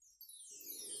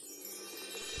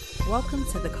Welcome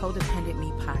to the Codependent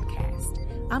Me podcast.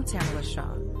 I'm Tamala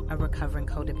Shaw, a recovering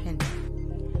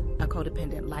codependent, a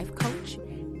codependent life coach,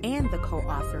 and the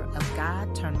co-author of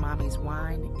God Turned Mommy's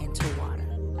Wine into Water.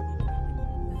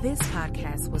 This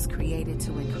podcast was created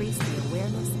to increase the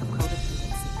awareness of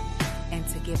codependency and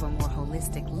to give a more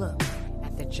holistic look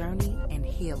at the journey and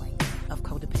healing of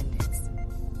codependence.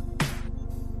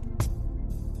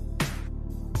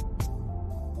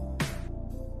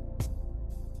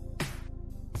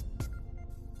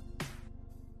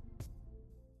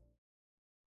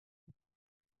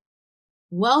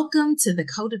 Welcome to the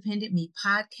Codependent Me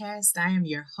podcast. I am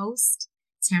your host,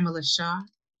 Tamala Shaw,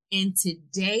 and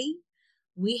today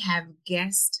we have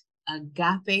guest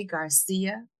Agape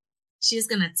Garcia. She's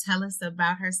going to tell us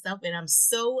about herself, and I'm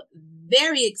so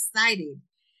very excited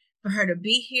for her to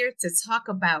be here to talk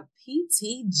about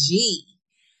PTG.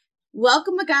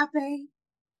 Welcome, Agape.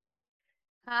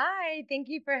 Hi, thank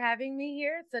you for having me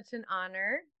here. It's such an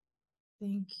honor.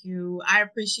 Thank you. I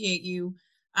appreciate you.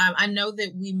 I know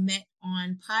that we met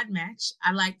on Podmatch.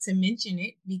 I like to mention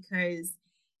it because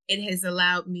it has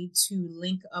allowed me to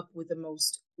link up with the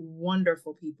most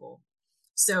wonderful people.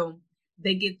 So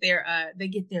they get their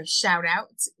shout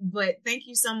out. But thank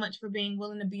you so much for being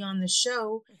willing to be on the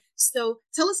show. So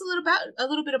tell us a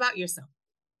little bit about yourself.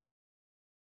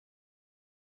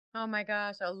 Oh my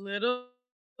gosh, a little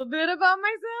bit about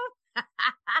myself.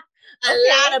 A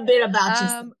lot of bit about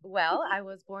yourself. Well, I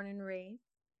was born and raised.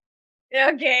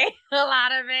 Okay, a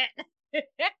lot of it.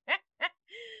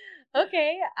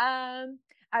 Okay,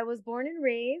 I was born and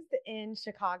raised in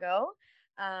Chicago,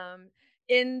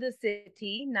 in the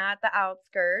city, not the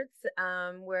outskirts,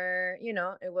 where,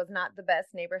 it was not the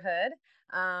best neighborhood.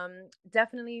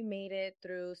 Definitely made it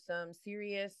through some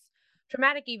serious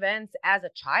traumatic events as a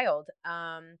child.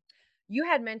 You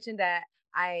had mentioned that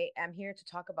I am here to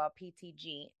talk about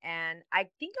PTG, and I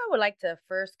think I would like to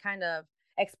first kind of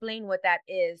explain what that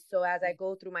is, so as I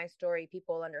go through my story,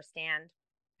 people understand.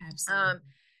 Absolutely.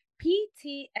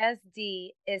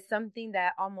 PTSD is something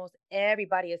that almost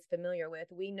everybody is familiar with.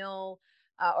 We know,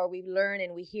 or we learn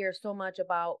and we hear so much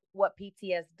about what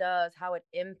PTSD does, how it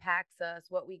impacts us,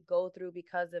 what we go through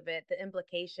because of it, the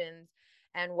implications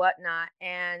and whatnot.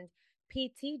 And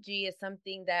PTG is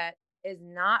something that is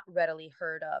not readily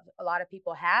heard of. A lot of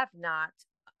people have not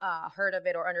heard of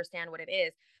it or understand what it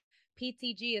is.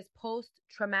 PTG is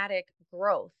post-traumatic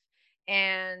growth,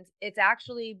 and it's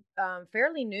actually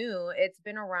fairly new. It's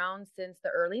been around since the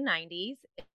early 90s.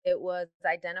 It was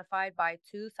identified by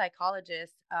two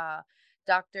psychologists,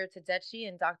 Dr. Tedeschi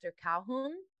and Dr.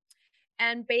 Calhoun.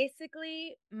 And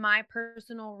basically, my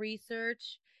personal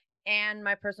research and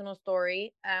my personal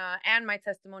story and my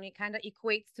testimony kind of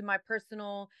equates to my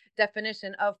personal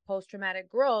definition of post-traumatic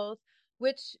growth,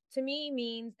 which to me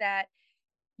means that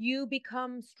you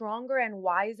become stronger and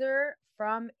wiser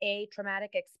from a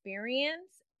traumatic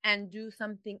experience and do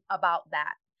something about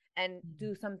that and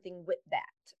do something with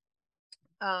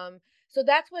that. So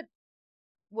that's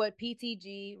what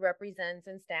PTG represents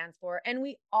and stands for. And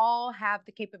we all have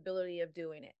the capability of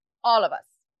doing it. All of us.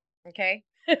 Okay.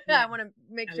 Yeah. I want to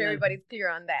make sure everybody's clear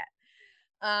on that.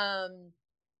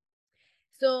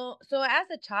 So as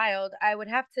a child, I would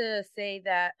have to say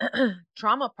that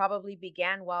trauma probably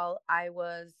began while I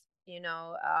was,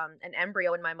 an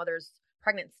embryo in my mother's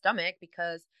pregnant stomach,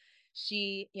 because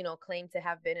she, claimed to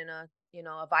have been in a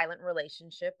violent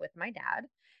relationship with my dad.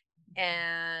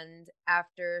 And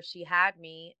after she had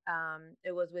me,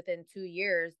 it was within 2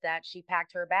 years that she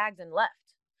packed her bags and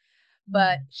left.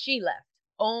 But she left,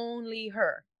 only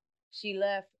her. She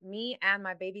left me and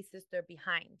my baby sister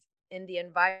behind in the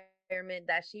environment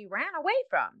that she ran away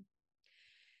from.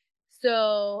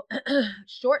 So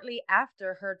shortly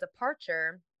after her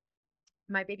departure,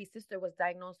 my baby sister was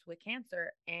diagnosed with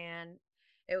cancer, and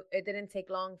it didn't take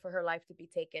long for her life to be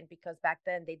taken, because back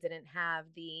then they didn't have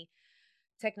the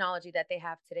technology that they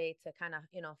have today to kind of,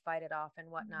 fight it off and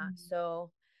whatnot.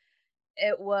 So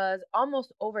it was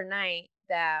almost overnight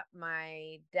that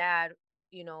my dad,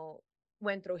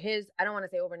 went through his, I don't want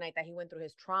to say overnight that he went through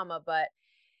his trauma, but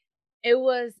it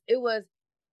was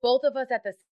both of us at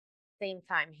the same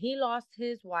time. He lost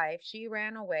his wife. She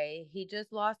ran away. He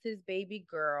just lost his baby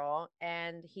girl,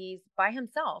 and he's by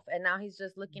himself. And now he's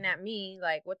just looking at me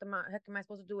like, what the heck am I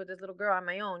supposed to do with this little girl on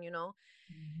my own,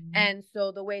 And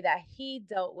so the way that he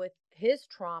dealt with his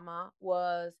trauma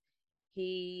was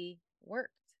he worked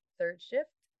third shift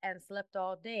and slept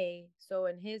all day. So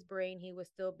in his brain, he was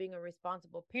still being a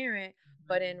responsible parent,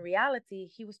 but in reality,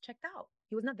 he was checked out.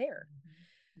 He was not there.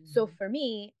 So for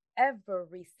me,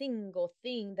 every single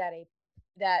thing that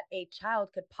a child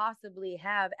could possibly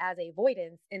have as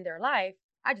avoidance in their life,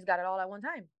 I just got it all at one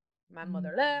time. My mother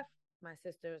Mm-hmm. left, my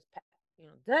sister's,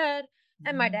 dead,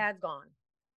 and my Yeah. dad's gone.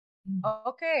 Mm-hmm.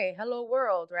 Okay, hello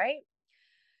world, right?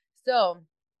 So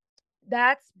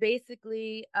that's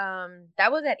basically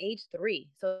that was at age 3.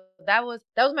 So that was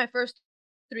my first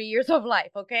 3 years of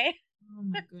life, okay? Oh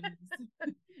my goodness.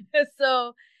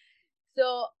 so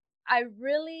so I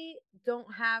really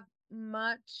don't have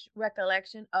much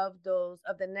recollection of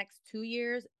the next 2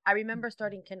 years. I remember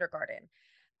starting kindergarten.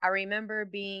 I remember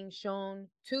being shown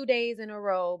 2 days in a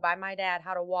row by my dad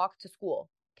how to walk to school.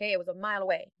 Okay, it was a mile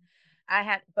away.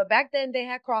 But back then they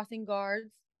had crossing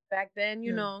guards. Back then,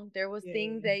 Sure. there was Yeah,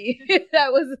 things yeah, that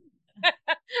that was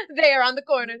there on the yeah.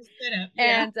 corners. Set up.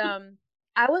 Yeah. And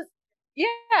I was,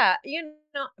 yeah,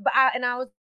 I was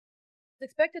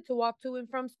expected to walk to and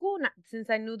from school since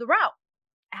I knew the route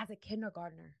as a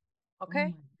kindergartner. Oh Okay.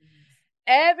 my goodness.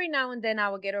 Every now and then I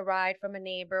would get a ride from a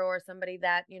neighbor or somebody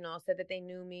that, said that they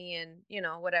knew me and,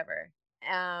 whatever.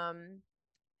 Um,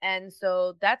 and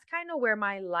so that's kind of where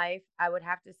my life, I would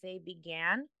have to say,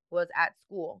 began, was at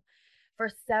school for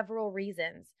several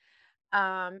reasons.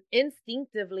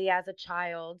 Instinctively as a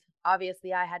child,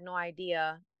 obviously I had no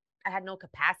idea. I had no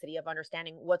capacity of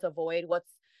understanding what's a void, what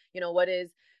is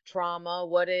trauma,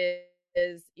 what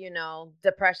is,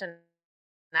 depression.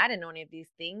 I didn't know any of these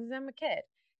things. I'm a kid.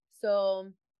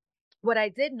 So what I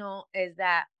did know is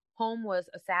that home was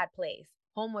a sad place.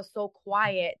 Home was so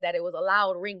quiet that it was a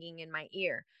loud ringing in my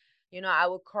ear. I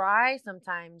would cry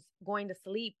sometimes going to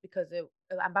sleep because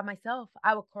I'm by myself.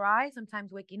 I would cry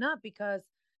sometimes waking up because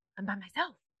I'm by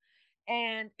myself.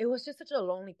 And it was just such a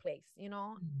lonely place,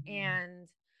 Mm-hmm. And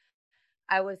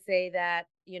I would say that,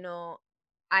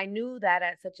 I knew that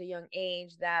at such a young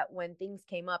age that when things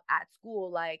came up at school,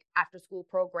 like after school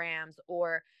programs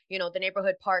or, the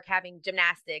neighborhood park having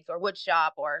gymnastics or wood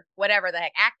shop or whatever the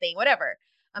heck, acting, whatever,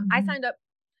 I Mm-hmm. signed up.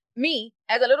 Me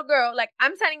as a little girl, like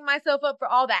I'm signing myself up for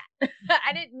all that.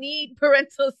 I didn't need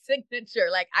parental signature.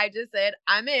 Like I just said,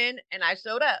 I'm in and I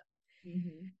showed up.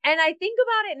 Mm-hmm. And I think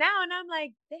about it now and I'm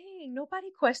like, dang,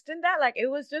 nobody questioned that. Like it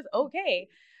was just okay.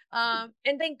 And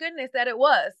thank goodness that it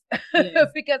was Yes.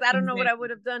 because I don't know what I would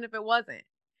Exactly. have done if it wasn't,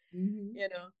 Mm-hmm. you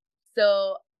know.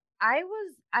 So I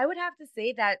would have to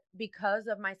say that because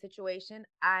of my situation,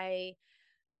 I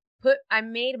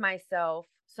made myself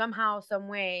somehow, some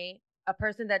way, a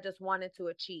person that just wanted to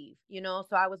achieve,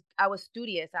 So I was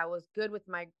studious. I was good with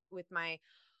my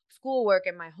schoolwork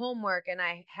and my homework, and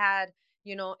I had,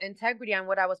 integrity on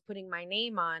what I was putting my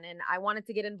name on, and I wanted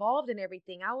to get involved in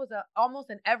everything. I was almost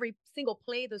in every single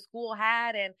play the school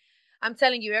had, and I'm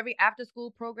telling you, every after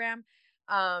school program.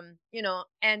 And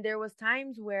there was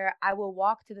times where I will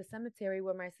walk to the cemetery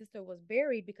where my sister was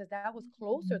buried because that was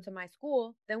closer Mm-hmm. to my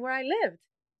school than where I lived.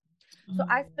 So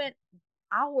I Oh. spent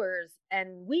hours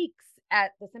and weeks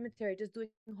at the cemetery just doing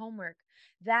homework.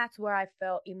 That's where I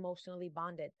felt emotionally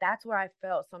bonded. That's where I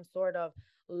felt some sort of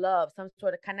love, some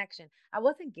sort of connection. I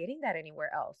wasn't getting that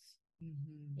anywhere else,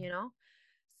 you Mm-hmm. know?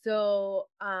 So,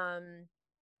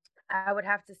 I would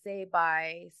have to say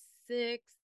by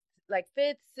sixth, like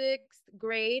fifth, sixth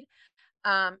grade,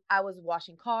 I was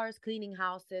washing cars, cleaning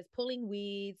houses, pulling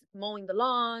weeds, mowing the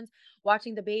lawns,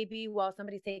 watching the baby while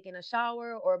somebody's taking a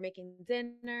shower or making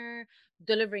dinner,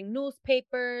 delivering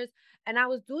newspapers. And I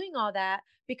was doing all that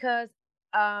because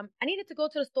I needed to go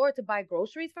to the store to buy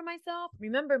groceries for myself.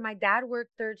 Remember, my dad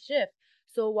worked third shift.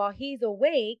 So while he's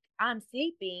awake, I'm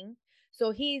sleeping.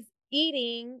 So he's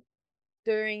eating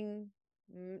during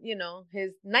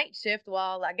his night shift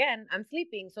while again I'm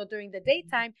sleeping. So during the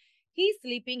daytime he's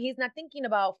sleeping, he's not thinking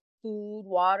about food,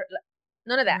 water,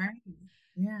 none of that. Right.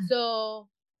 Yeah. So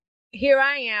here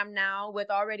I am now with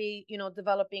already,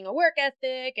 developing a work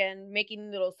ethic and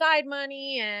making little side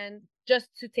money and just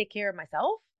to take care of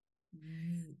myself.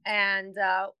 Right. And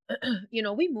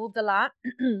we moved a lot.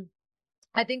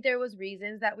 I think there was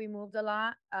reasons that we moved a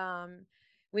lot.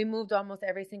 We moved almost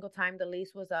every single time the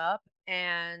lease was up.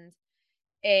 And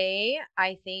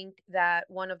I think that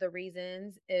one of the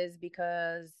reasons is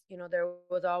because, there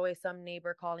was always some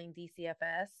neighbor calling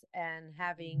DCFS and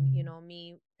having, Mm-hmm.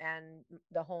 me and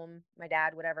the home, my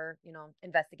dad, whatever,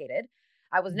 investigated.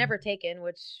 I was Yeah. never taken,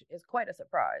 which is quite a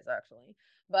surprise actually.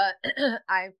 But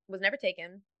I was never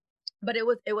taken. But it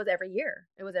was every year.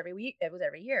 It was every week. It was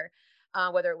every year,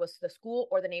 whether it was the school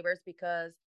or the neighbors,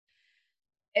 because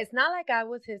it's not like I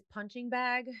was his punching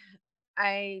bag.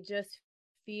 I just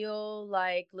feel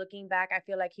like looking back, I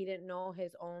feel like he didn't know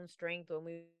his own strength when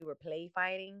we were play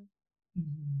fighting.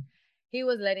 Mm-hmm. He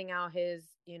was letting out his,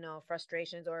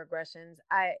 frustrations or aggressions.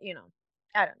 I don't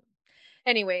know.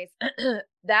 anyways,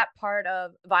 that part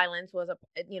of violence was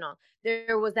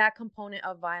there was that component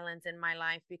of violence in my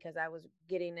life because I was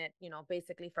getting it,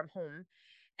 basically from home.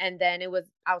 And then it was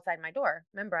outside my door.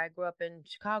 Remember, I grew up in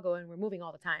Chicago and we're moving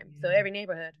all the time. So Yeah. every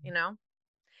neighborhood, Yeah.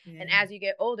 and as you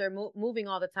get older, moving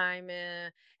all the time,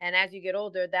 and as you get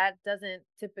older, that doesn't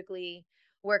typically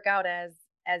work out as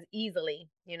easily,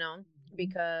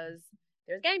 because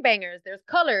there's gangbangers, there's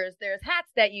colors, there's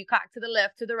hats that you cock to the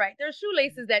left, to the right, there's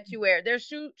shoelaces that you wear, there's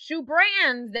shoe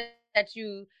brands that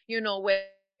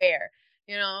wear.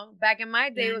 Back in my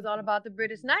day, it was all Exactly. about the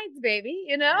British Knights, baby.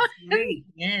 That's right.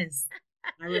 Yes.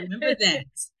 I remember that.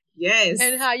 Yes.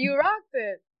 And how you rocked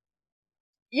it.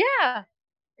 Yeah.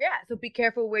 Yeah. So be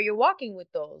careful where you're walking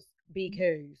with those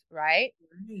BKs, right?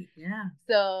 Right. Yeah.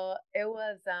 So it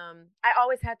was, I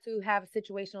always had to have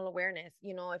situational awareness.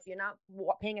 If you're not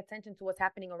paying attention to what's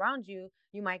happening around you,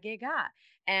 you might get got.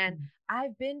 And Mm.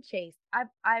 I've been chased.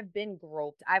 I've been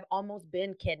groped. I've almost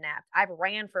been kidnapped. I've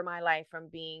ran for my life from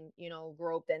being,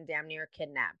 groped and damn near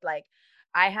kidnapped. Like,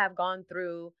 I have gone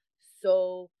through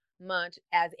so much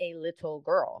as a little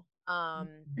girl.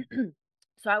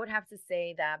 So I would have to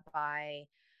say that by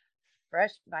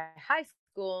high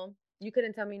school, you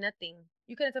couldn't tell me nothing.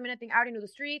 You couldn't tell me nothing. I already knew the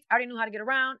streets. I already knew how to get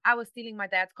around. I was stealing my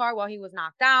dad's car while he was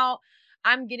knocked out.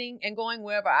 I'm getting and going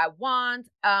wherever I want.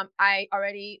 I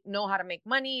already know how to make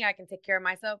money. I can take care of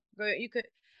myself.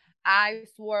 I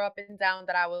swore up and down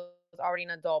that I was already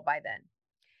an adult by then.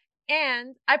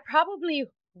 And I probably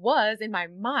was in my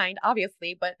mind,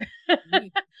 obviously, but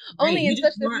Right. only You in such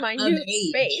just this weren't of minute age.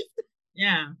 space.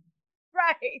 Yeah.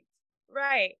 Right.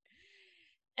 Right.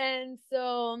 And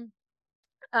so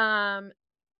I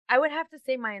would have to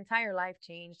say my entire life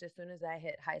changed as soon as I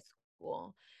hit high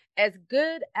school. As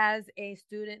good as a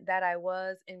student that I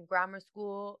was in grammar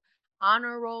school,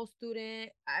 honor roll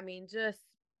student, I mean just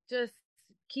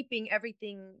keeping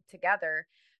everything together.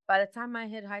 By the time I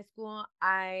hit high school,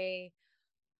 I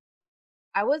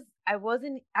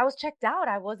was checked out.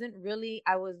 I was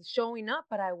showing up,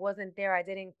 but I wasn't there. I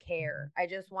didn't care. I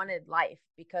just wanted life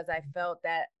because I felt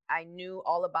that I knew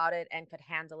all about it and could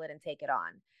handle it and take it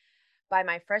on. By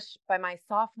my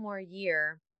sophomore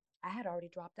year, I had already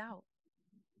dropped out.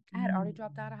 I had already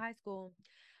dropped out of Mm. high school.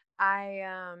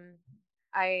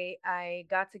 I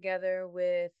got together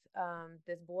with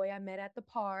this boy I met at the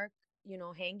park,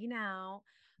 hanging out.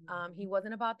 He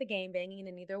wasn't about the game banging,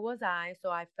 and neither was I. So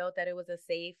I felt that it was a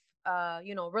safe,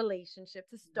 relationship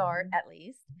to start Mhm. at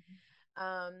least.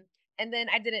 Um, and then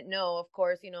I didn't know, of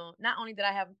course, not only did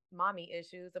I have mommy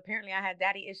issues, apparently I had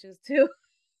daddy issues too.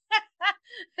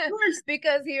 Of course,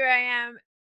 Because here I am,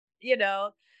 you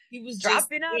know, he was just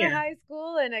dropping out of there. high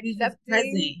school and He was just present.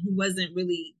 accepting.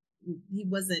 He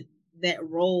wasn't that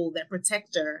role, that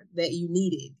protector that you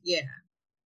needed. Yeah.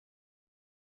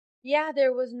 Yeah,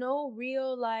 there was no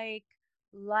real like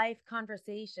life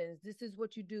conversations. This is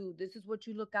what you do. This is what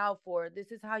you look out for.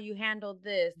 This is how you handle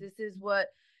this. This is what,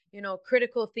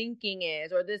 critical thinking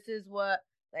is, or this is what,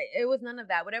 like, it was none of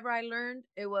that. Whatever I learned,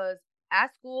 it was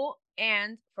at school.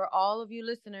 And for all of you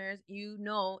listeners, if you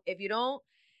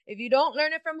don't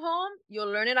learn it from home, you'll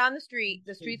learn it on the street.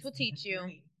 The streets will teach That's you.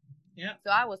 right. Yep.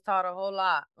 So I was taught a whole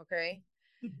lot, okay?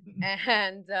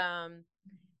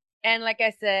 And like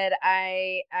I said,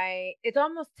 I it's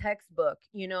almost textbook,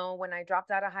 when I dropped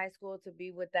out of high school to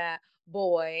be with that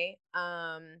boy,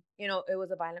 it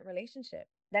was a violent relationship.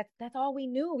 That's all we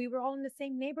knew. We were all in the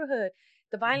same neighborhood.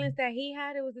 The violence that he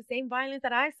had, it was the same violence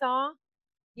that I saw,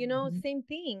 Mhm. same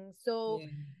thing. So Yeah.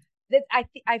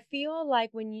 I feel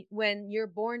like when you're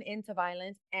born into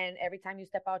violence, and every time you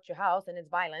step out your house and it's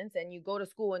violence, and you go to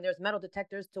school and there's metal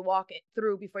detectors to walk it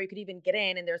through before you could even get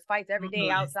in, and there's fights every Oh, day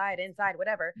yes. outside, inside,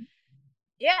 whatever.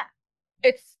 Yeah,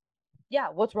 it's yeah,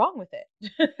 what's wrong with it?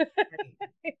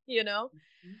 Right. you know?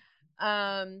 Mhm.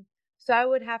 Um, so I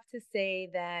would have to say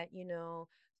that,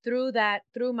 through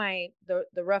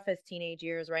the roughest teenage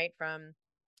years, right? From,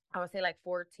 I would say, like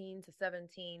 14 to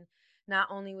 17, not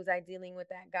only was I dealing with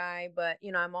that guy, but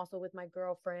I'm also with my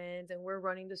girlfriends, and we're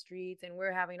running the streets and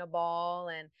we're having a ball.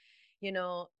 And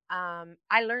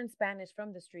I learned Spanish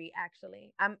from the street.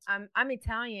 Actually, I'm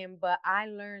Italian, but I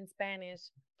learned Spanish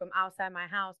from outside my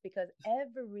house because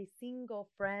every single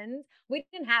friend, we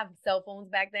didn't have cell phones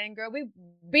back then, girl. We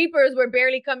beepers were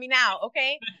barely coming out,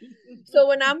 okay? So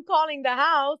when I'm calling the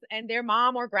house and their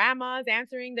mom or grandma's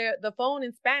answering the phone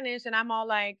in Spanish, and I'm all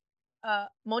like,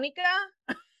 Monica?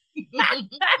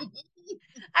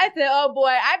 I said, oh boy,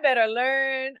 I better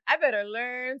learn. I better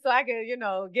learn so I could,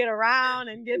 get around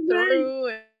and get Right. through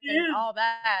and Yeah. all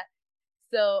that.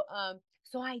 So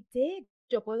I did.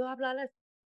 Yo puedo hablar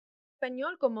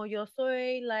español como yo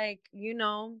soy, like,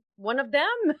 one of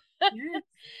them. Yes.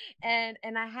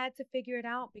 And I had to figure it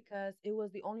out because it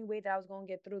was the only way that I was going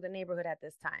to get through the neighborhood at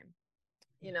this time,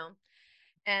 you know.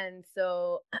 And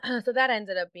so so that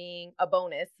ended up being a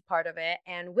bonus part of it.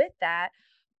 And with that,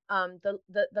 the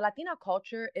Latina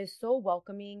culture is so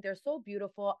welcoming. They're so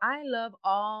beautiful. I love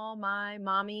all my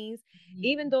mommies,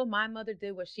 even Mhm. though my mother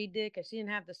did what she did because she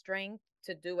didn't have the strength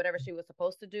to do whatever she was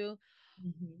supposed to do.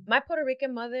 Mhm. My Puerto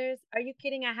Rican mothers, are you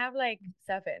kidding? I have like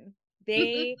seven.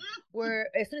 They were,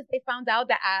 as soon as they found out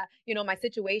that my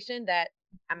situation, that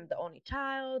I'm the only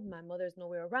child, my mother's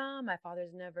nowhere around, my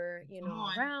father's never,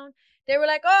 On. around, they were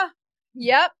like, oh,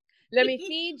 yep, let me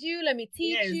feed you, let me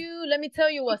teach Yes. you, let me tell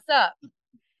you what's up.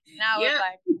 And I was Yep.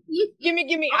 like,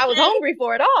 give me. I was Okay. hungry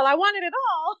for it all. I wanted it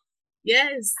all,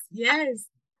 Yes. Yes.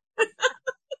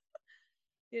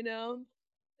 you know.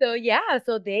 So yeah,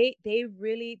 so they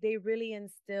really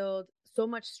instilled so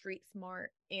much street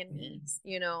smart in me,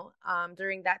 Yes.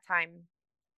 during that time.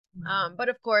 Mhm. But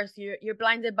of course, you're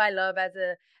blinded by love as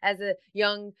a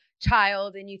young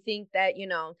child, and you think that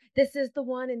this is the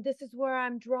one, and this is where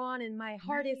I'm drawn, and my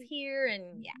heart is Right. here,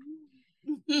 and yeah.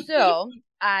 Mhm. So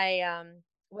I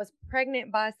was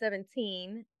pregnant by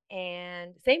 17,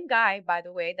 and same guy, by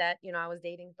the way, that I was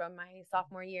dating from my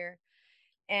sophomore year.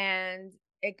 And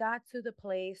it got to the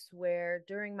place where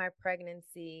during my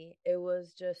pregnancy, it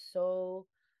was just so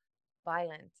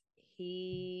violent.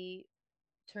 He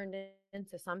turned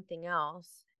into something else.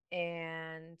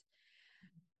 And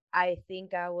I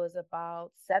think I was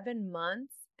about 7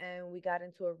 months, and we got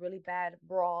into a really bad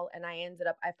brawl. And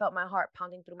I felt my heart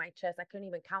pounding through my chest. I couldn't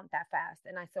even count that fast.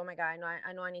 And I said, oh my God,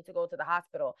 I know I need to go to the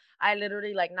hospital. I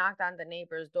literally like knocked on the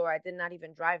neighbor's door. I did not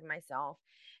even drive myself.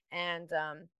 And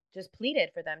just pleaded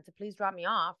for them to please drop me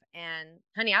off. And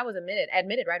honey, I was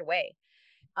admitted right away.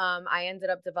 I ended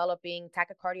up developing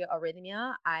tachycardia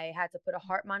arrhythmia. I had to put a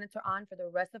heart monitor on for the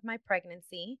rest of my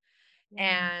pregnancy. Wow.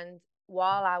 And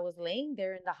while I was laying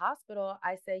there in the hospital,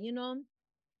 I said,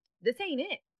 this ain't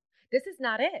it. This is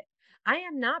not it. I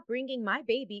am not bringing my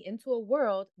baby into a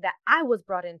world that I was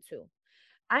brought into.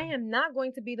 I am not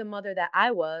going to be the mother that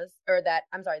I was, or that,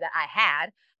 I'm sorry, that I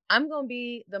had. I'm going to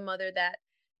be the mother that,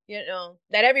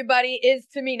 that everybody is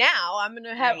to me now. I'm going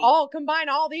to have Right. combine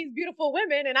all these beautiful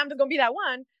women, and I'm just going to be that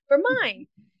one for mine,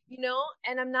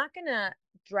 and I'm not going to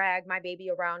drag my baby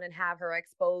around and have her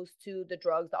exposed to the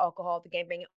drugs, the alcohol, the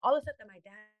gambling, all the stuff that my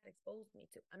dad exposed me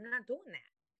to. I'm not doing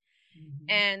that. Mhm.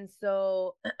 And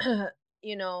so,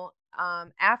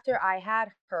 after I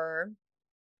had her,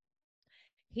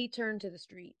 he turned to the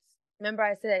streets. Remember,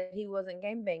 I said he wasn't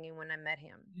game banging when I met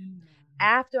him. Yeah.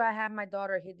 After I had my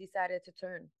daughter, he decided to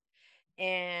turn,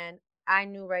 and I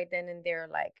knew right then and there,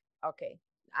 like, okay,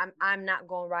 I'm not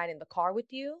going to ride in the car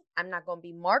with you. I'm not going to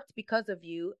be marked because of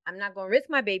you. I'm not going to risk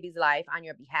my baby's life on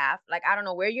your behalf. Like, I don't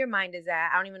know where your mind is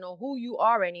at. I don't even know who you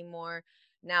are anymore.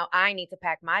 Now I need to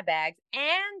pack my bags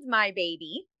and my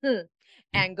baby,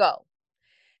 and go.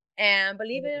 And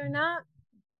believe it or not,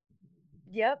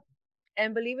 yep.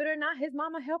 And believe it or not, his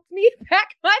mama helped me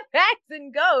pack my bags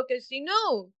and go because she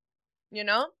knew, you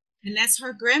know? And that's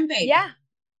her grandbaby. Yeah.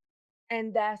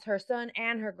 And that's her son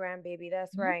and her grandbaby.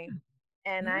 That's Yeah. right.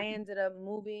 And Yeah. I ended up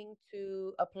moving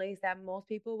to a place that most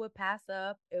people would pass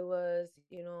up. It was,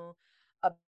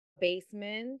 a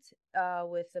basement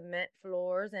with cement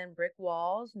floors and brick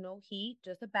walls, no heat,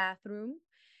 just a bathroom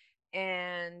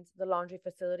and the laundry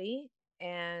facility.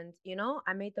 And,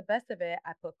 I made the best of it.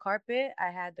 I put carpet,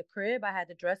 I had the crib, I had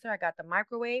the dresser, I got the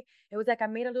microwave. It was like I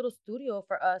made a little studio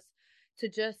for us to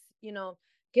just,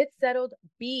 get settled,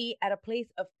 be at a place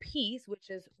of peace, which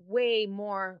is way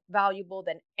more valuable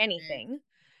than Yes. anything,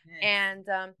 Yes.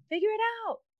 and figure it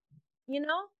out, you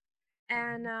know?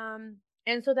 And Mhm. um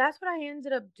and so that's what I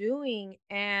ended up doing.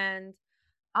 And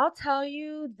I'll tell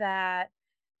you that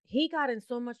he got in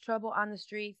so much trouble on the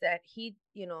streets that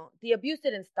the abuse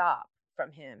didn't stop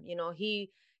from him.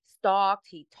 He stalked,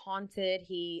 he taunted,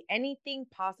 anything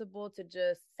possible to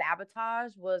just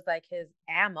sabotage was like his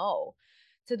ammo,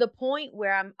 to the point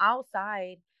where I'm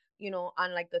outside,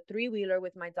 on like the three-wheeler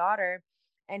with my daughter,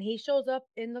 and he shows up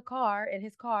in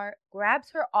his car,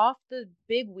 grabs her off the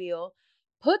big wheel,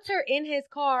 puts her in his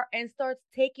car, and starts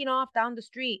taking off down the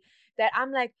street. That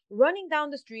I'm like running down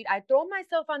the street. I throw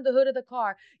myself on the hood of the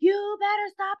car. You better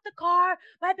stop the car.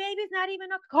 My baby's not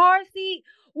even a car seat.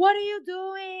 What are you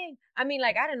doing? I mean,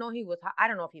 like, I didn't know he was I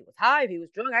don't know if he was high, if he was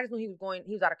drunk. I just know he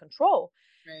was out of control.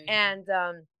 Right. And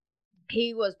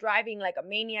he was driving like a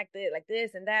maniac, like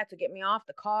this and that, to get me off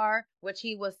the car, which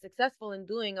he was successful in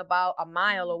doing about a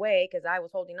mile away because I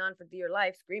was holding on for dear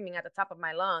life, screaming at the top of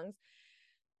my lungs.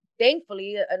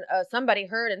 thankfully, somebody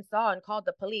heard and saw and called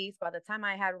the police. By the time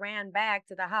I had ran back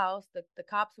to the house, the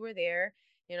cops were there.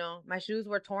 You know, my shoes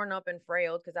were torn up and frayed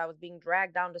because I was being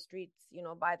dragged down the streets, you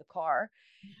know, by the car.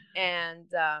 And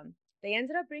they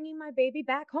ended up bringing my baby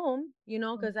back home, you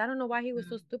know, because I don't know why he was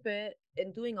so stupid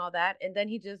in doing all that. And then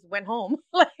he just went home.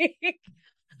 Like,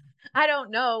 I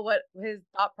don't know what his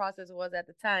thought process was at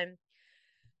the time.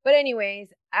 But anyways,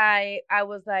 I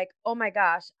was like, oh my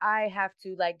gosh, I have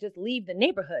to like just leave the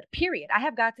neighborhood, period. I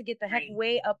have got to get the heck Right.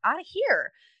 way up out of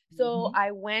here. So Mhm.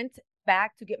 I went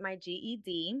back to get my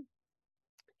GED,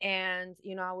 and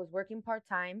you know, I was working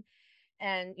part-time,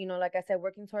 and you know, like I said,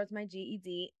 working towards my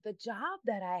GED. The job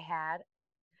that I had,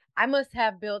 I must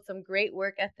have built some great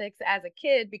work ethics as a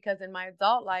kid, because in my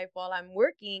adult life, while I'm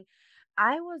working,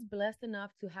 I was blessed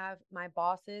enough to have my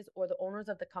bosses or the owners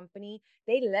of the company,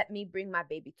 they let me bring my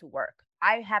baby to work.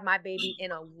 I had my baby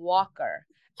in a walker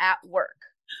at work.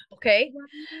 Okay?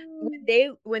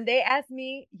 Wow. When they asked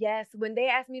me, yes, when they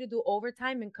asked me to do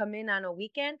overtime and come in on a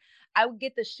weekend, I would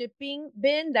get the shipping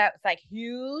bin that's like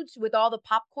huge with all the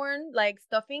popcorn like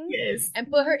stuffings, Yes.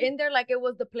 and put her in there like it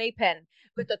was the playpen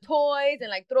with the toys, and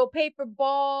like throw paper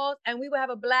balls, and we would have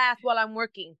a blast while I'm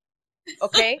working.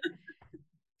 Okay?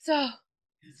 So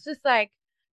it's just like,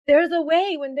 there's a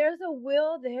way. When there's a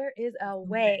will, there is a Okay.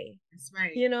 way. That's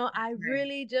right. You know, I That's right.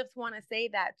 really just want to say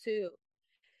that too.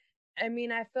 I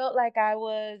mean, I felt like I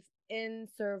was in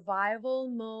survival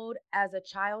mode as a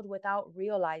child without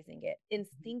realizing it.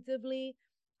 Instinctively,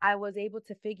 I was able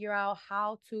to figure out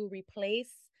how to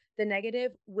replace the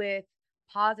negative with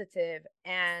positive.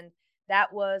 And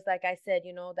that was, like I said,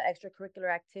 you know, the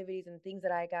extracurricular activities and things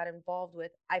that I got involved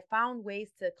with. I found ways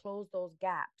to close those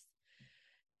gaps.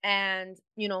 And,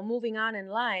 you know, moving on in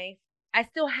life, I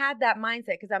still had that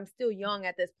mindset because I'm still young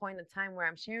at this point in time where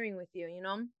I'm sharing with you, you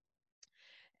know?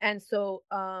 And so,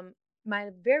 my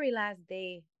very last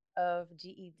day of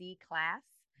GED class,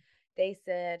 they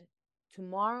said,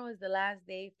 tomorrow is the last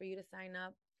day for you to sign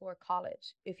up for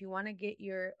college. If you want to get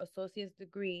your associate's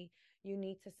degree, you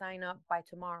need to sign up by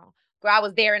tomorrow. Girl, I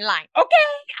was there in line. Okay,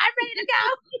 I'm ready to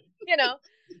go. You know,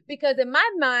 because in my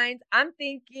mind, I'm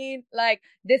thinking like,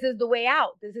 this is the way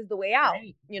out. This is the way out,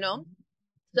 Right. you know?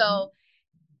 Mm-hmm. So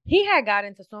he had got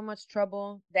into so much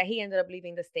trouble that he ended up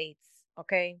leaving the States.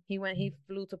 Okay. He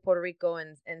flew to Puerto Rico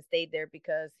and stayed there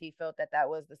because he felt that that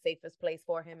was the safest place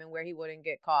for him and where he wouldn't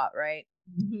get caught, right?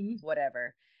 Mm-hmm.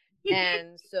 Whatever.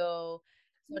 And so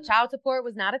child support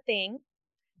was not a thing.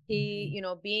 He, Right. you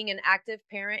know, being an active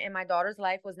parent in my daughter's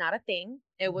life was not a thing.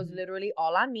 It was Mhm. literally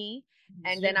all on me. It's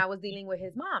And you. then I was dealing with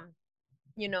his mom,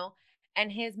 you know,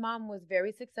 and his mom was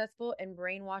very successful in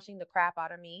brainwashing the crap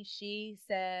out of me. She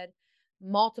said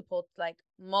multiple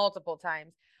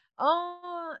times,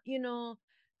 oh, you know,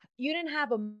 you didn't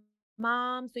have a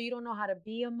mom, so you don't know how to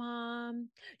be a mom.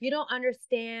 You don't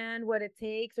understand what it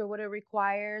takes or what it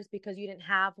requires because you didn't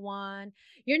have one.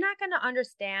 You're not going to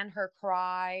understand her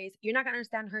cries. You're not going to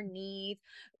understand her needs.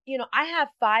 You know, I have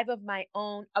 5 of my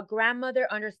own. A grandmother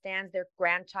understands their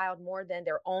grandchild more than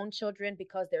their own children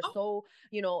because they're Oh. so,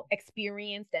 you know,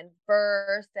 experienced and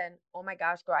versed. And oh my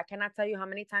gosh, girl, I cannot tell you how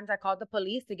many times I called the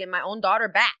police to get my own daughter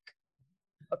back.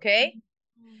 Okay.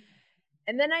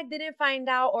 And then I didn't find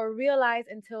out or realize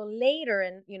until later,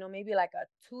 and you know, maybe like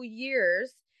 2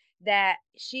 years, that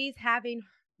she's having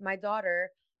my daughter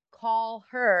call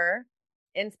her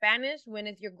in Spanish. When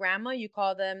it's your grandma, you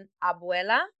call them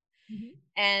abuela, Mhm.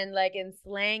 and like in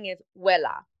slang, it's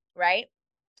huela, right?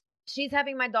 She's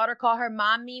having my daughter call her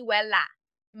mommy huela,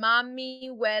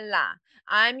 mommy huela.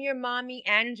 I'm your mommy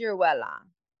and your huela.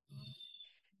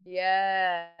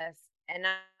 Yes. And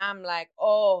I'm like,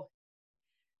 oh,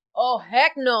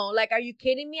 heck no. Like, are you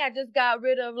kidding me? I just got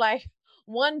rid of like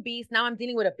one beast. Now I'm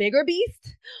dealing with a bigger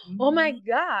beast. Oh my Mhm.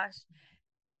 gosh.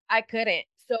 I couldn't.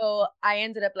 So I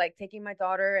ended up like taking my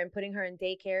daughter and putting her in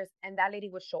daycares, and that lady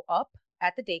would show up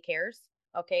at the daycares,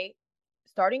 okay,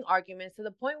 starting arguments to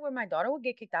the point where my daughter would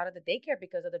get kicked out of the daycare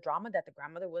because of the drama that the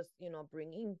grandmother was, you know,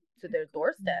 bringing to their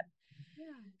doorstep. Yeah.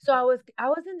 So I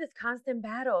was in this constant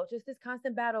battle, just this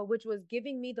constant battle, which was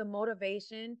giving me the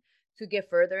motivation to get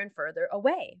further and further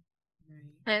away. Right.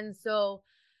 And so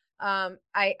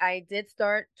I did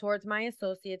start towards my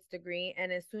associate's degree,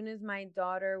 and as soon as my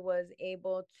daughter was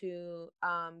able to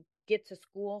get to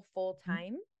school full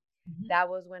time, Mhm. that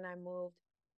was when I moved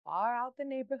far out the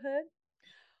neighborhood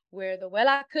where the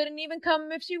Wella couldn't even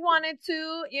come if she wanted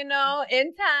to, you know,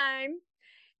 in time.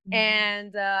 Mhm.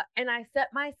 And I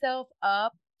set myself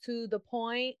up to the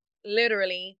point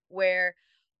literally where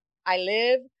I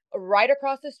live right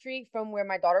across the street from where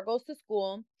my daughter goes to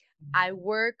school. I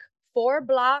work 4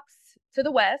 blocks to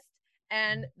the west,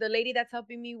 And the lady that's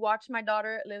helping me watch my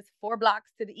daughter lives 4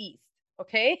 blocks to the east.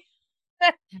 Okay.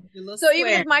 So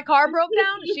even if my car broke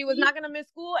down, she was not going to miss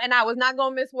school and I was not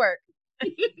going to miss work.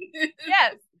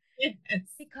 Yes. Yes.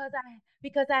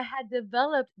 Because I had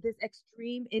developed this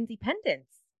extreme independence.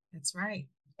 That's right.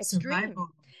 Extreme. Survival.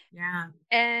 Yeah.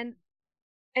 And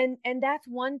that's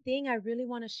one thing I really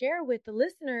want to share with the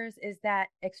listeners is that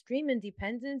extreme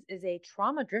independence is a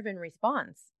trauma-driven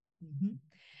response. Mm-hmm.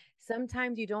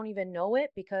 Sometimes you don't even know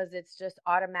it because it's just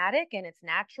automatic and it's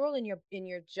natural and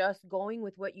you're just going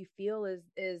with what you feel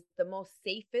is the most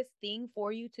safest thing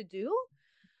for you to do.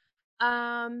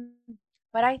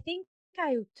 But I think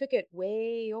I took it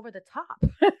way over the top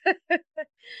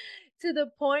to the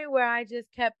point where I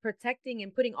just kept protecting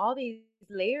and putting all these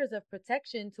layers of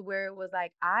protection to where it was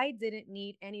like I didn't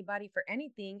need anybody for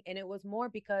anything. And it was more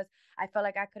because I felt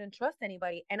like I couldn't trust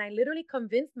anybody. And I literally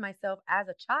convinced myself as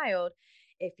a child,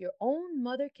 if your own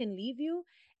mother can leave you,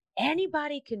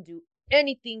 anybody can do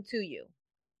anything to you.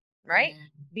 Right? Yeah.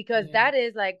 Because that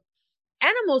is like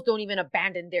animals don't even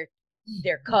abandon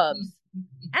their cubs.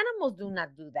 Animals do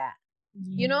not do that.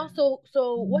 You know, so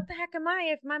what the heck am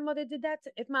I if my mother did that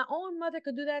if my own mother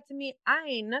could do that to me, I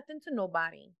ain't nothing to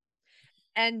nobody.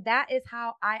 And that is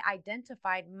how I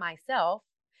identified myself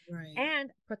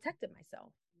and protected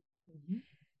myself. Mm-hmm.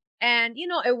 And you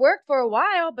know, it worked for a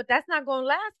while, but that's not going to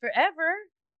last forever,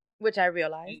 which I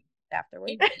realized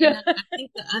afterwards. And I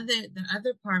think the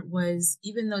other part was,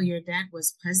 even though your dad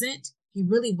was present, he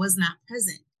really was not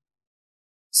present.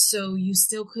 So you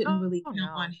still couldn't really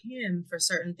count on him for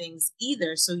certain things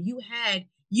either. So you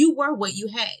were what you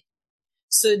had.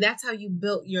 So that's how you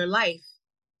built your life.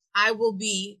 I will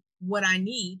be what I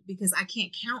need because I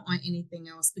can't count on anything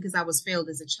else because I was failed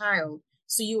as a child.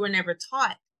 So you were never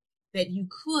taught that you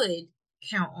could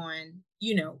count on,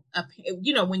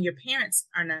 when your parents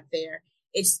are not there.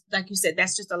 It's like you said,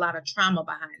 that's just a lot of trauma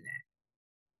behind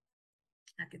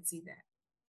that. I could see that.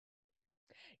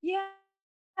 Yeah.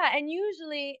 And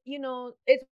usually,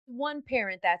 it's one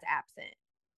parent that's absent.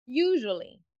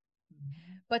 Usually.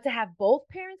 Mm-hmm. But to have both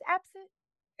parents absent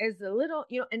is a little,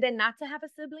 and then not to have a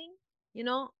sibling,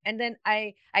 and then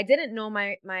I didn't know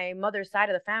my mother's side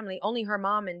of the family, only her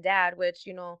mom and dad, which,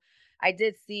 I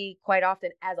did see quite often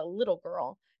as a little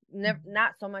girl,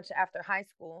 not so much after high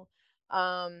school.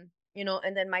 And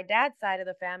then my dad's side of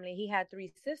the family, he had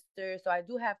 3 sisters. So I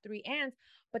do have 3 aunts,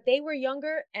 but they were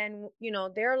younger and,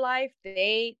 their life,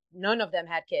 none of them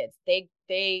had kids.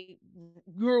 They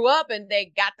grew up and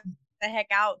they got the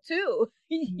heck out too,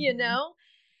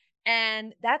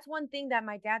 And that's one thing that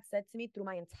my dad said to me through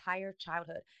my entire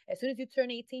childhood. As soon as you turn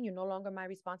 18, you're no longer my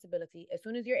responsibility. As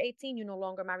soon as you're 18, you're no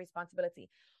longer my responsibility.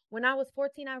 When I was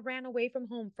 14, I ran away from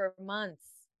home for months.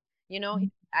 He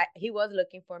was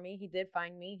looking for me. He did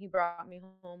find me. He brought me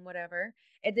home, whatever.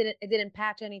 It didn't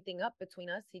patch anything up between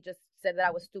us. He just said that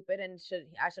I was stupid and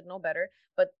I should know better.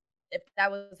 But if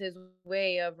that was his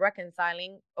way of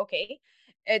reconciling, okay.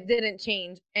 It didn't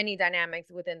change any dynamics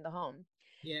within the home.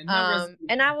 Yeah,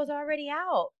 and I was already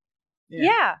out.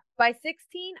 Yeah. By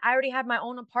 16, I already had my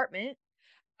own apartment.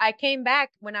 I came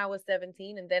back when I was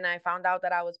 17 and then I found out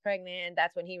that I was pregnant. And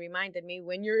that's when he reminded me,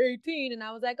 when you're 18. And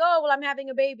I was like, oh, well, I'm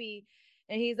having a baby.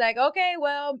 And he's like, okay,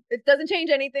 well, it doesn't change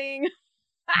anything.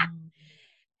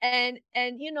 And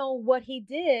what he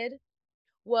did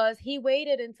was he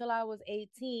waited until I was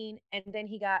 18. And then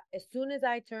as soon as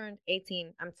I turned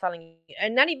 18, I'm telling you,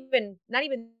 and not even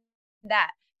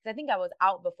that, because I think I was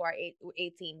out before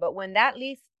 18. But when that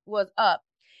lease was up,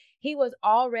 he was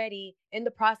already in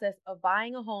the process of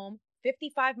buying a home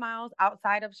 55 miles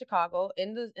outside of Chicago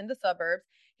in the suburbs.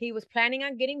 He was planning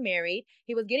on getting married.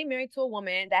 He was getting married to a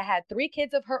woman that had 3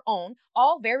 kids of her own,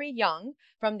 all very young,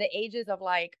 from the ages of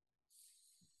like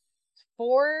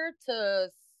 4 to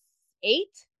 8,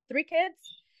 3 kids.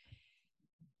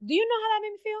 Do you know how that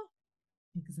made me feel?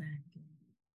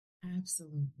 Exactly.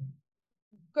 Absolutely.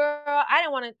 Girl, I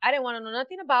didn't want to know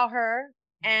nothing about her.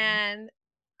 And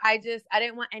I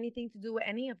didn't want anything to do with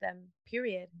any of them,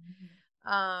 period.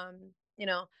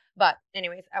 But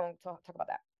anyways, I won't talk about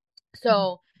that.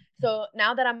 So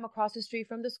now that I'm across the street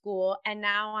from the school and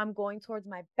now I'm going towards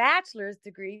my bachelor's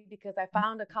degree because I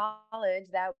found a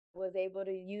college that was able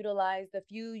to utilize the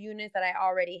few units that I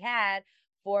already had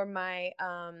for my,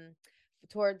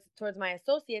 towards my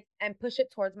associates and push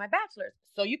it towards my bachelor's.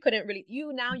 So you couldn't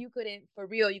for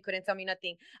real, you couldn't tell me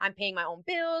nothing. I'm paying my own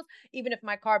bills. Even if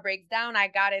my car breaks down, I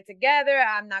got it together.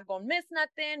 I'm not going to miss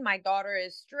nothing. My daughter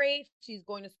is straight. She's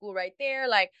going to school right there.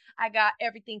 Like, I got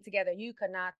everything together. You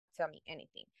could not tell me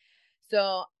anything.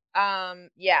 So, so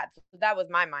that was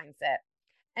my mindset.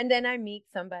 And then I meet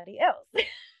somebody else.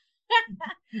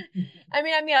 I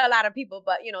mean, I meet a lot of people,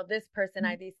 but this person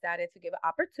I decided to give an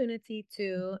opportunity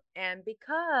to. And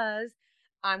because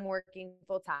I'm working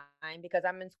full time, because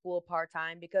I'm in school part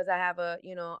time, because I have a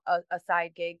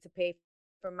side gig to pay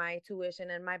for my tuition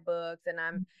and my books, and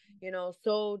I'm,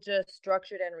 so just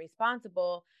structured and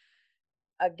responsible.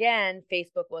 Again,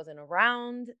 Facebook wasn't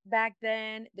around back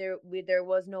then. There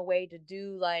was no way to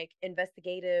do like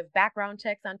investigative background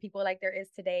checks on people like there is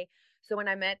today. So when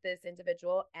I met this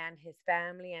individual and his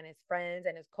family and his friends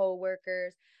and his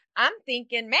coworkers, I'm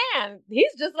thinking, man,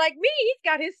 he's just like me. He's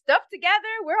got his stuff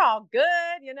together. We're all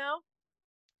good.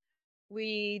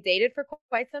 We dated for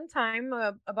quite some time,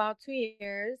 about 2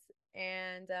 years,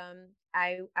 and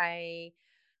I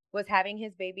was having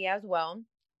his baby as well.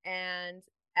 And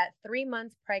at 3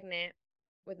 months pregnant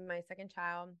with my second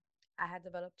child, I had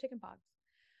developed chickenpox.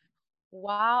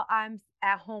 While I'm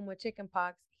at home with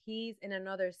chickenpox, he's in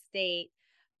another state,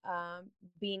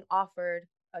 being offered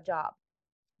a job.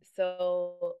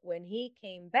 So when he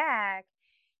came back,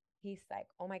 he's like,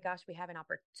 "Oh my gosh, we have an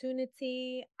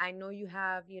opportunity. I know you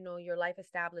have, your life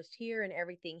established here and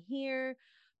everything here,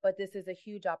 but this is a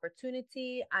huge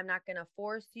opportunity. I'm not going to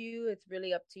force you. It's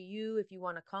really up to you if you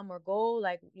want to come or go,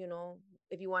 like,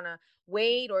 if you want to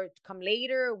wait or come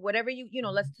later, whatever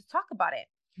let's just talk about it."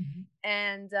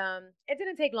 And it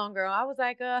didn't take long, girl. I was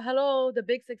like, hello, the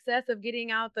big success of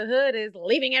getting out the hood is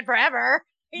leaving it forever.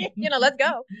 Let's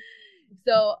go.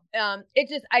 So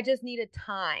I just needed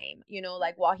time,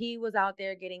 like while he was out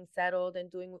there getting settled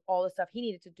and doing all the stuff he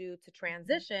needed to do to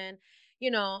transition.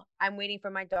 I'm waiting for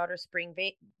my daughter's spring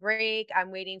break.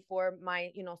 I'm waiting for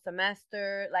my,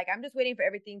 semester. Like, I'm just waiting for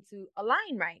everything to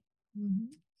align right.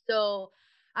 So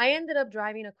I ended up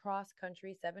driving across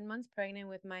country, 7 months pregnant,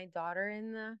 with my daughter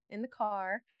in the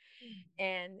car.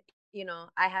 And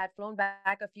I had flown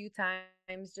back a few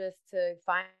times just to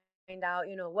find out,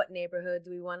 what neighborhoods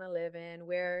we want to live in,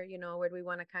 where do we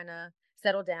want to kind of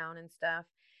settle down and stuff.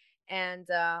 And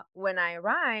when I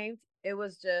arrived, it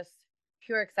was just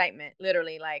pure excitement,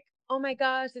 literally, like, oh my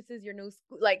gosh, this is your new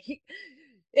school. Like,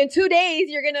 in 2 days,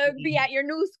 you're going to be at your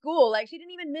new school. Like, she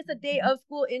didn't even miss a day of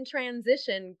school in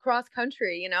transition cross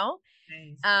country.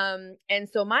 Nice. And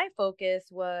so my focus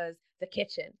was the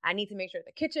kitchen. I need to make sure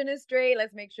the kitchen is straight.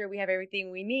 Let's make sure we have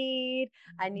everything we need.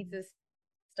 I need to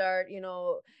start,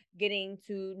 getting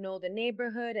to know the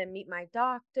neighborhood and meet my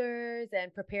doctors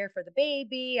and prepare for the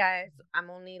baby. I'm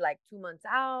only like 2 months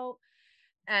out.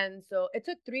 And so it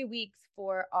took 3 weeks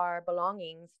for our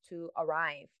belongings to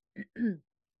arrive.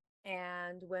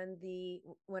 And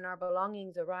when our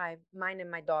belongings arrived, mine and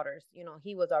my daughter's,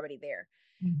 he was already there.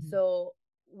 So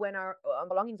when our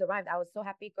belongings arrived, I was so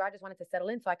happy. I just wanted to settle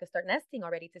in so I could start nesting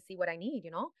already to see what I need.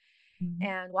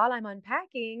 And while I'm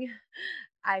unpacking,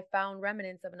 I found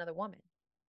remnants of another woman.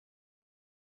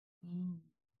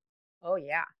 Oh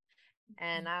yeah.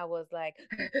 And I was like,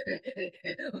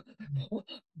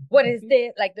 what is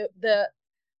this? Like,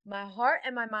 my heart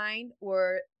and my mind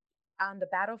were on the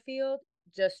battlefield,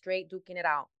 just straight duking it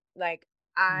out. Like,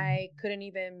 I couldn't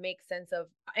even make sense of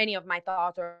any of my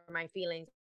thoughts or my feelings.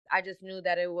 I just knew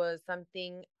that it was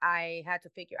something I had to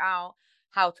figure out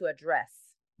how to address.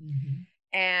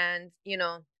 And,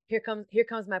 here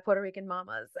comes my Puerto Rican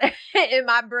mamas in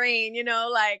my brain,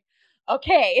 like,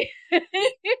 okay.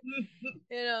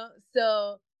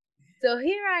 So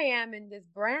here I am in this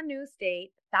brand new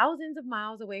state, thousands of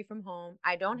miles away from home.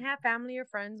 I don't have family or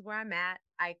friends where I'm at.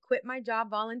 I quit my job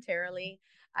voluntarily.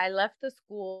 I left the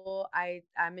school.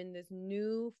 I'm in this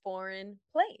new foreign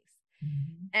place.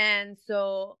 And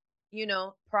so,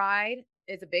 pride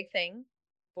is a big thing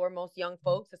for most young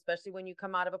folks, especially when you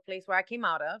come out of a place where I came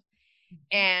out of.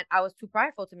 And I was too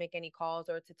prideful to make any calls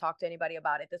or to talk to anybody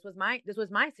about it. This was my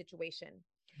situation.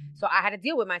 So I had to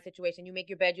deal with my situation. You make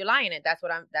your bed, you lie in it. That's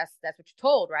what you're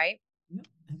told, right? Yep,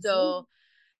 so,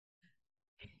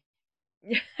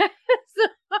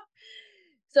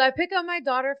 so I pick up my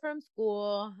daughter from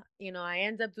school. I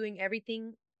end up doing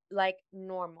everything like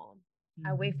normal.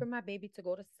 I wait for my baby to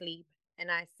go to sleep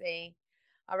and I say,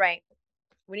 all right,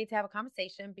 we need to have a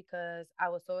conversation because I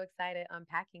was so excited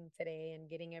unpacking today and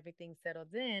getting everything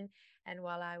settled in. And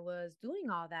while I was doing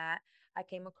all that, I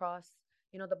came across,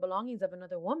 the belongings of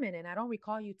another woman. And I don't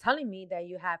recall you telling me that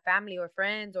you have family or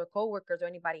friends or coworkers or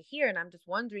anybody here. And I'm just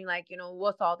wondering, like,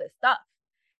 what's all this stuff?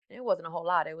 And it wasn't a whole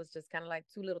lot. It was just kind of like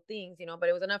two little things, but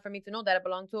it was enough for me to know that it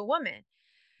belonged to a woman.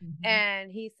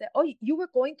 And he said, oh, you were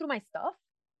going through my stuff?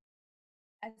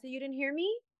 I said, you didn't hear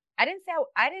me? I didn't say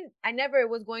I never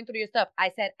was going through your stuff.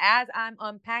 I said, as I'm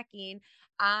unpacking,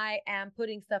 I am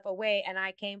putting stuff away, and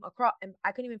I came across, and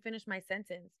I couldn't even finish my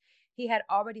sentence. He had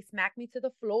already smacked me to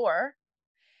the floor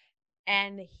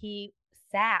and he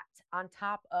sat on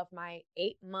top of my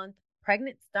 8-month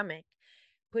pregnant stomach,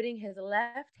 putting his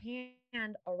left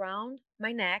hand around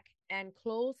my neck and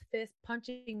closed fist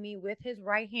punching me with his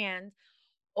right hand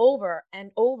over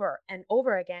and over and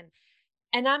over again.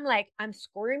 And I'm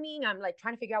screaming. I'm like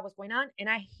trying to figure out what's going on. And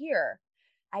I hear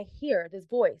this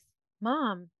voice,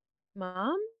 Mom,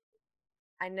 Mom.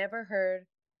 I never heard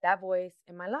that voice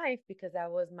in my life because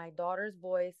that was my daughter's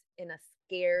voice in a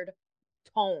scared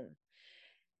tone.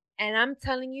 And I'm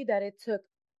telling you that it took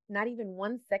not even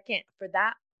 1 second for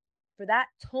that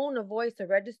tone of voice to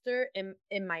register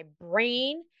in my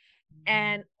brain.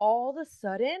 And all of a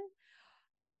sudden,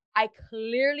 I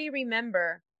clearly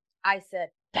remember I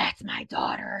said, "That's my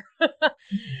daughter."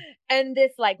 And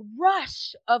this like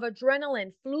rush of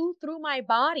adrenaline flew through my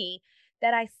body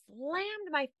that I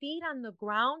slammed my feet on the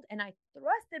ground and I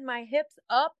thrusted my hips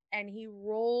up and he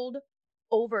rolled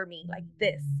over me like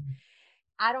this.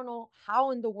 I don't know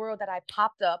how in the world that I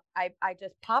popped up. I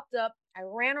just popped up. I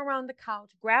ran around the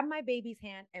couch, grabbed my baby's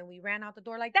hand, and we ran out the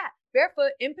door like that,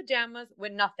 barefoot, in pajamas,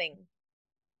 with nothing.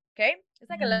 Okay? It's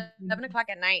like 11 o'clock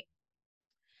at night.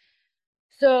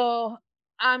 So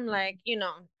I'm like,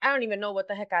 I don't even know what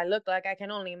the heck I look like. I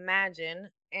can only imagine.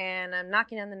 And I'm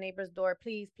knocking on the neighbor's door.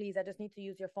 Please, please, I just need to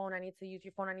use your phone. I need to use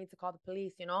your phone. I need to call the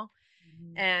police.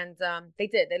 And they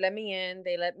did. They let me in.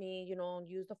 They let me,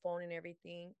 use the phone and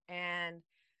everything. And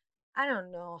I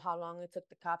don't know how long it took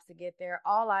the cops to get there.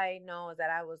 All I know is that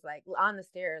I was like on the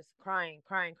stairs crying,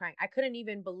 crying, crying. I couldn't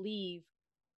even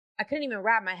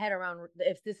wrap my head around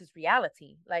if this is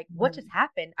reality. Like, what just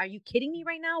happened? Are you kidding me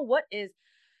right now?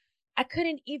 I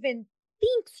couldn't even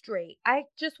think straight. I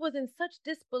just was in such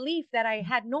disbelief that I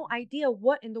had no idea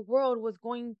what in the world was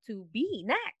going to be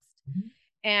next.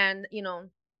 And,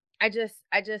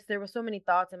 there were so many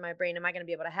thoughts in my brain. Am I going to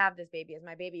be able to have this baby? Is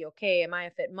my baby okay? Am I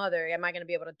a fit mother? Am I going to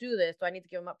be able to do this? Do I need to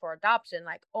give him up for adoption?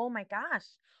 Like, oh my gosh,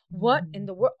 what in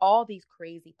the world? All these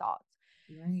crazy thoughts.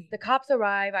 Right. The cops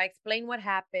arrive. I explain what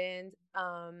happened.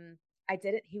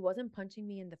 He wasn't punching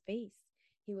me in the face.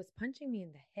 He was punching me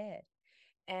in the head.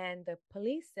 And the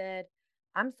police said,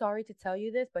 "I'm sorry to tell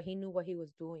you this, but he knew what he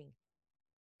was doing."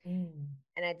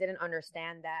 And I didn't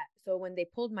understand that. So when they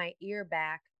pulled my ear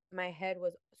back, my head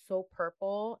was so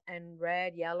purple and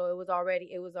red, yellow. It was already,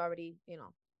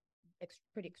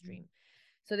 pretty extreme.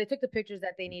 So they took the pictures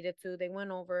that they needed to. They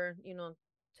went over,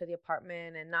 to the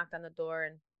apartment and knocked on the door,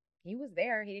 and he was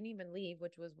there. He didn't even leave,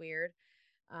 which was weird.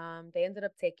 They ended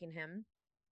up taking him,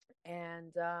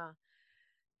 and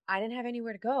I didn't have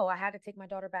anywhere to go. I had to take my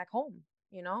daughter back home,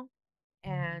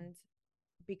 and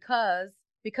because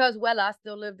Wella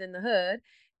still lived in the hood,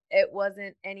 it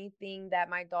wasn't anything that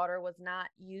my daughter was not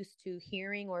used to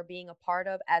hearing or being a part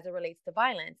of as it relates to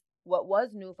violence. What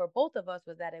was new for both of us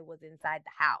was that it was inside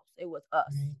the house. It was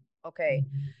us. Okay.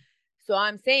 So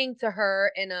I'm saying to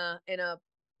her in a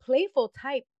playful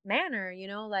type manner,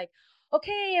 like,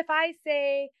 okay, if I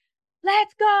say,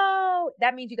 "Let's go,"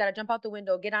 that means you got to jump out the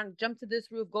window, jump to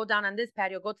this roof, go down on this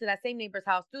patio, go to that same neighbor's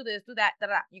house, do this, do that,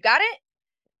 You got it?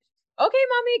 Okay,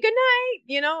 mommy, good night.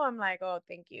 I'm like, oh,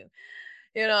 thank you.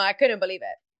 I couldn't believe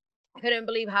it. I couldn't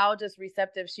believe how just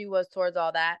receptive she was towards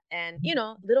all that. And,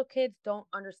 little kids don't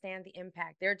understand the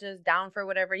impact. They're just down for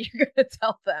whatever you're going to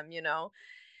tell them,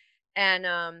 And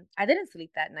I didn't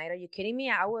sleep that night. Are you kidding me?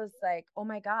 I was like, oh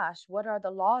my gosh, what are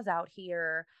the laws out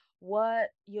here?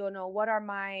 What are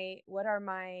my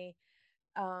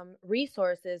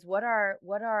resources? What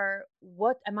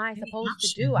am I supposed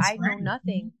to do? I know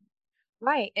nothing.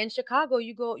 Right. In Chicago,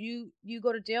 you go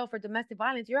to jail for domestic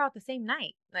violence, you're out the same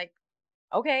night. Like,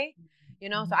 okay.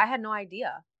 So I had no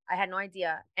idea.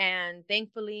 And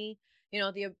thankfully,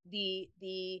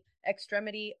 the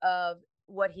extremity of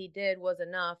what he did was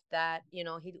enough that,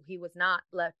 he was not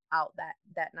left out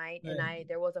that night. Right. And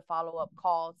there was a follow-up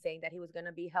call saying that he was going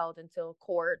to be held until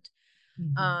court.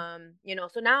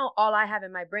 So now all I have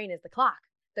in my brain is the clock.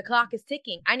 The clock is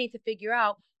ticking. I need to figure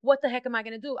out what the heck am I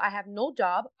going to do? I have no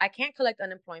job. I can't collect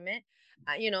unemployment.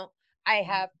 I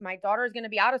have my daughter is going to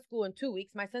be out of school in 2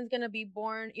 weeks. My son's going to be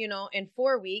born, in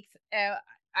 4 weeks.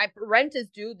 Rent is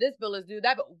due. This bill is due.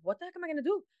 That, but what the heck am I going to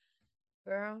do?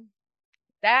 Girl,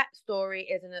 that story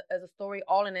is a story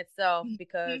all in itself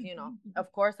because,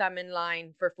 of course I'm in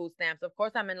line for food stamps. Of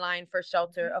course I'm in line for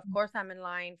shelter. Of course I'm in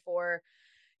line for,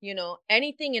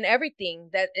 anything and everything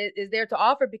that is there to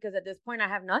offer because at this point I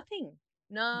have nothing.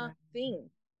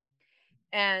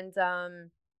 And,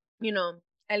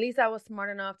 at least I was smart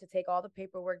enough to take all the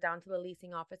paperwork down to the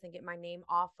leasing office and get my name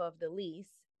off of the lease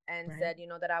and said,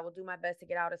 that I will do my best to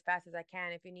get out as fast as I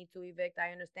can. If you need to evict,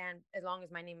 I understand as long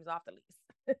as my name is off the lease,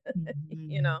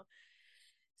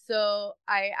 So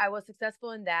I was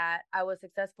successful in that. I was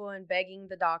successful in begging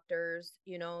the doctors,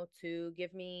 to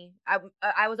give me.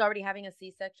 I was already having a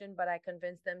C-section, but I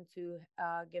convinced them to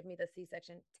give me the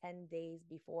C-section 10 days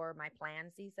before my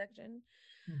planned C-section,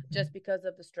 just because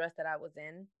of the stress that I was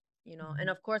in. And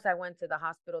of course I went to the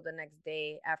hospital the next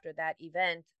day after that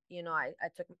event. I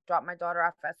dropped my daughter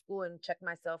off at school and checked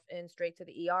myself in straight to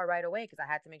the ER right away because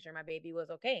I had to make sure my baby was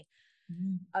okay.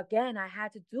 Again, I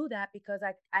had to do that because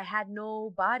I had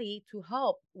nobody to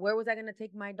help. Where was I going to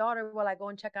take my daughter while I go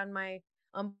and check on my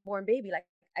unborn baby? Like,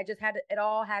 I just had to, it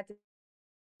all had to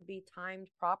be timed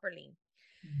properly.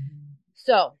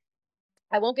 So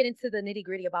I won't get into the nitty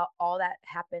gritty about all that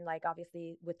happened, like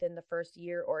obviously within the first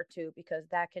year or two, because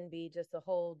that can be just a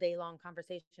whole day long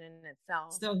conversation in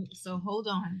itself. So hold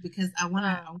on, because I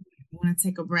wanna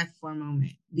take a breath for a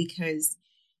moment, because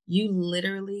you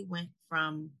literally went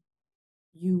from,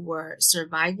 you were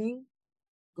surviving,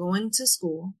 going to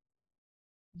school,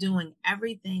 doing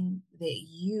everything that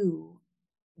you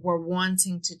were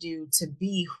wanting to do to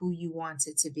be who you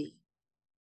wanted to be.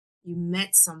 You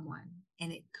met someone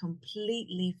and it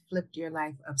completely flipped your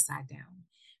life upside down,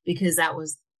 because that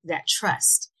was that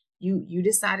trust. You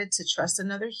decided to trust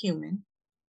another human.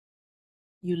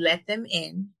 You let them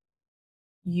in.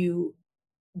 You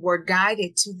were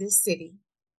guided to this city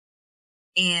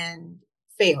and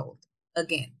failed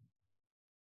again.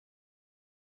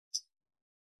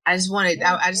 I wanted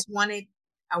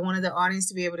the audience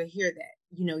to be able to hear that.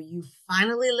 You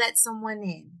finally let someone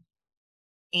in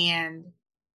and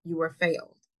you were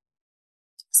failed.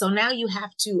 So now you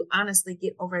have to honestly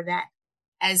get over that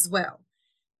as well.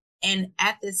 And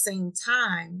at the same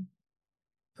time,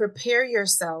 prepare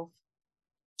yourself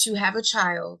to have a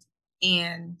child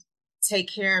and take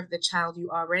care of the child you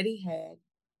already had,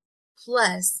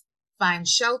 plus find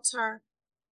shelter,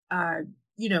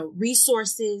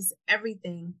 resources,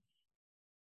 everything,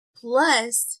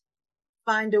 plus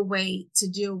find a way to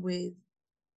deal with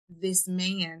this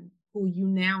man who you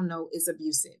now know is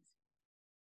abusive.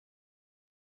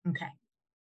 Okay.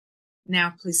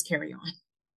 Now please carry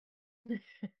on.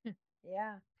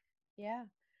 Yeah. Yeah.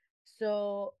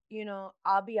 So,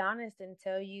 I'll be honest and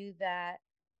tell you that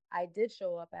I did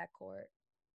show up at court.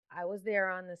 I was there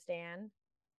on the stand,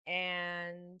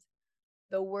 and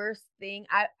the worst thing,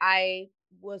 I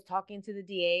was talking to the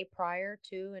DA prior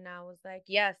to, and I was like,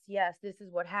 yes, this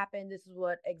is what happened. This is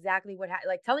exactly what happened.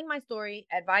 Like, telling my story,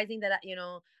 advising that,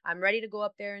 I'm ready to go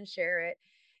up there and share it.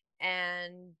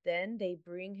 And then they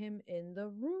bring him in the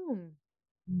room.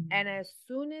 And as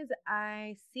soon as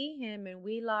I see him and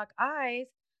we lock eyes,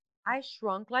 I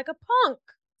shrunk like a punk.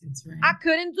 That's right. I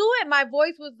couldn't do it. My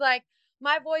voice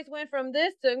went from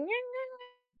this to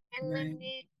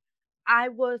right.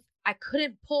 I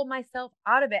couldn't pull myself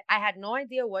out of it. I had no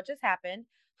idea what just happened,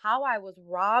 how I was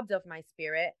robbed of my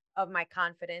spirit, of my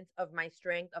confidence, of my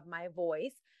strength, of my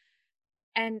voice.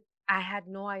 And I had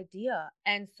no idea.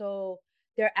 And so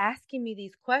they're asking me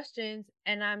these questions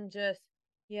and I'm just,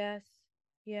 yes,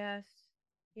 yes,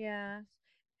 yes.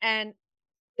 And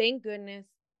thank goodness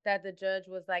that the judge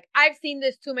was like, I've seen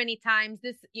this too many times.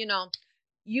 This,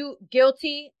 you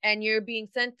guilty and you're being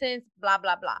sentenced, blah,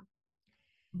 blah, blah.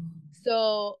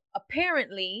 So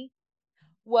apparently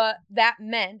what that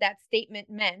statement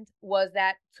meant was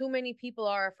that too many people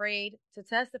are afraid to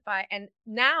testify. And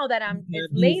now that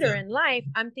it's later in life,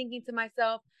 I'm thinking to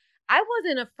myself, I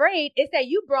wasn't afraid. It's that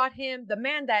you brought him, the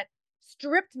man that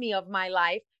stripped me of my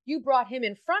life, you brought him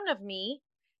in front of me.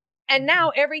 And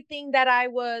now everything that I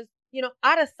was,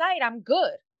 out of sight, I'm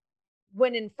good.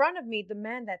 When in front of me, the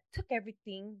man that took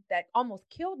everything, that almost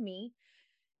killed me,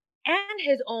 and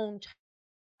his own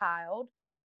child,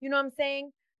 you know what I'm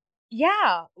saying?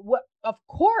 Yeah, of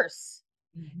course.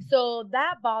 So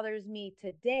that bothers me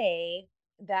today,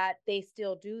 that they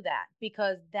still do that,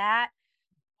 because that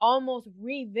almost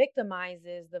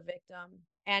re-victimizes the victim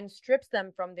and strips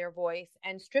them from their voice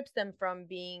and strips them from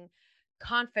being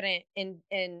confident in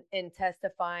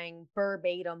testifying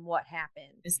verbatim what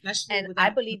happened. Especially, and I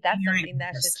believe that's something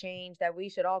that should change, that we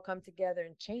should all come together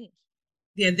and change.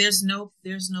 Yeah, there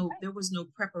was no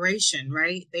preparation,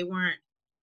 right? They weren't,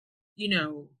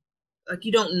 like,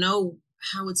 you don't know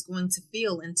how it's going to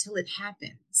feel until it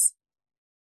happens.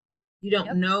 You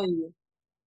don't know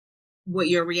what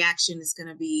your reaction is going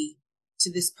to be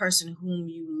to this person whom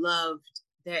you loved,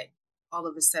 that all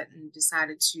of a sudden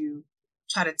decided to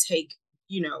try to take,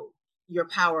 your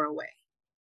power away.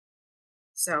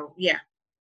 So yeah,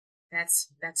 that's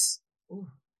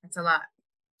a lot.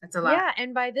 That's a lot. Yeah,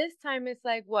 and by this time it's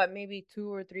like, what, maybe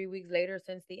 2 or 3 weeks later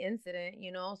since the incident,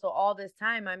 so all this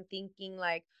time I'm thinking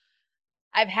like,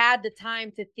 I've had the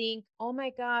time to think, oh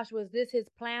my gosh, was this his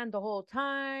plan the whole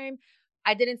time?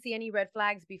 I didn't see any red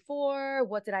flags before.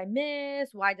 What did I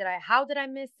miss? How did I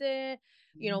miss it?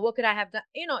 What could I have done?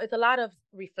 It's a lot of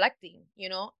reflecting,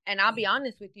 and I'll be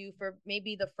honest with you, for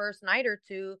maybe the first night or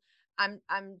two, I'm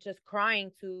just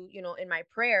crying to, in my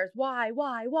prayers, why?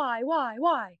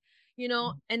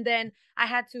 And then I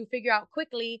had to figure out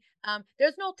quickly,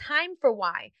 there's no time for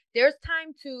why. There's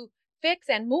time to fix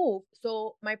and move.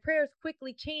 So my prayers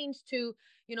quickly changed to,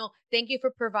 thank you for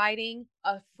providing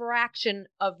a fraction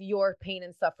of your pain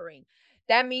and suffering.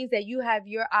 That means that you have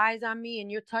your eyes on me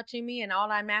and you're touching me. And all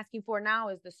I'm asking for now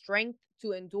is the strength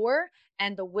to endure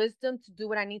and the wisdom to do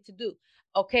what I need to do.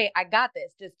 Okay, I got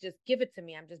this. Just give it to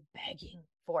me. I'm just begging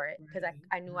for it because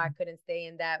I knew I couldn't stay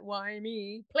in that why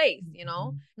me place,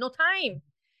 no time.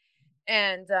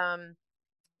 And,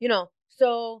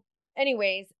 so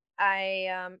anyways,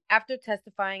 I, after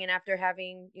testifying and after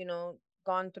having,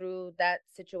 gone through that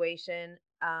situation,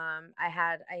 I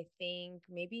had, I think,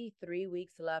 maybe 3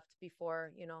 weeks left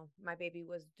before, my baby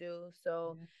was due.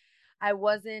 So I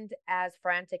wasn't as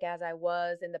frantic as I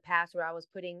was in the past, where I was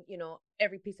putting,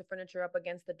 every piece of furniture up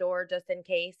against the door just in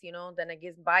case, then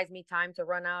it buys me time to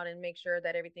run out and make sure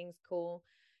that everything's cool.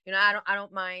 I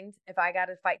don't mind if I got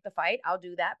to fight the fight, I'll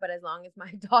do that. But as long as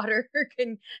my daughter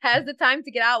has the time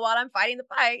to get out while I'm fighting the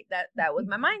fight, that was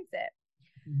my mindset.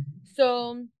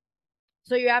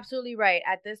 So you're absolutely right.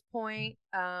 At this point,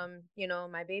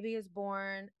 my baby is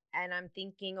born and I'm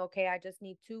thinking, okay, I just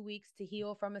need 2 weeks to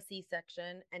heal from a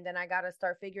C-section. And then I got to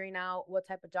start figuring out what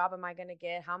type of job am I going to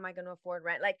get? How am I going to afford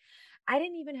rent? Like, I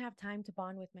didn't even have time to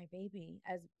bond with my baby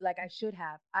as like I should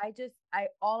have.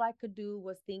 All I could do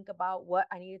was think about what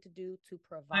I needed to do to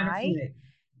provide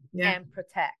and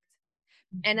protect.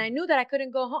 And I knew that I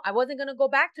couldn't go home. I wasn't going to go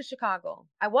back to Chicago.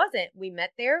 I wasn't. We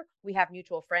met there. We have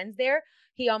mutual friends there.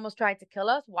 He almost tried to kill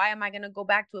us. Why am I going to go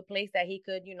back to a place that he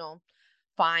could,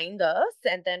 find us?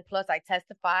 And then plus I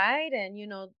testified and,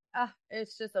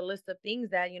 it's just a list of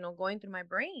things that, going through my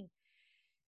brain.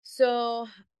 So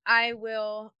I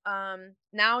will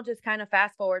now just kind of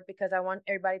fast forward because I want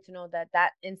everybody to know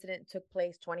that incident took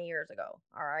place 20 years ago.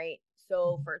 All right.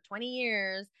 So for 20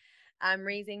 years, I'm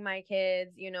raising my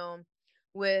kids,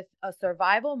 with a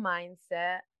survival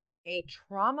mindset, a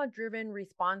trauma-driven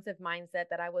responsive mindset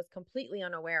that I was completely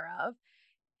unaware of.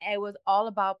 It was all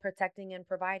about protecting and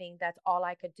providing. That's all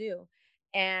I could do.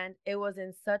 And it was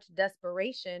in such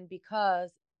desperation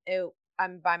because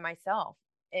I'm by myself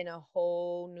in a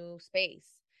whole new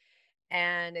space.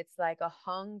 And it's like a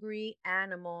hungry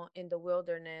animal in the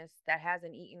wilderness that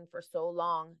hasn't eaten for so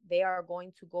long. They are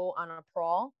going to go on a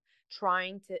prowl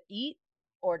trying to eat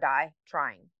or die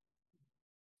trying.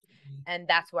 And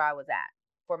that's where I was at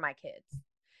for my kids.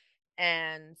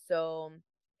 And so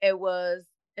it was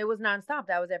nonstop.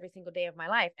 That was every single day of my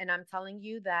life. And I'm telling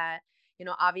you that,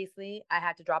 obviously I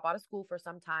had to drop out of school for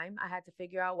some time. I had to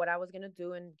figure out what I was going to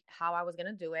do and how I was going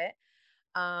to do it.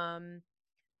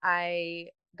 I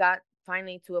got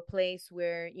finally to a place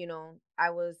where, I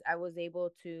was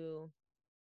able to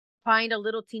find a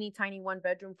little teeny tiny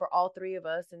 1-bedroom for all 3 of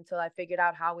us until I figured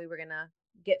out how we were going to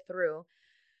get through.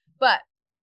 But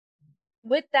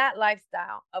with that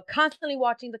lifestyle of constantly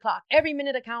watching the clock, every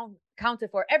minute accounted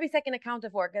for, every second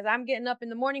accounted for, because I'm getting up in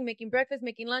the morning, making breakfast,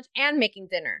 making lunch, and making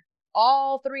dinner,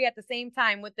 all 3 at the same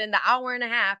time within the hour and a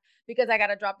half, because I got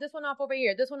to drop this one off over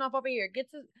here, this one off over here, get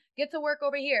to work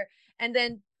over here. And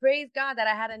then praise God that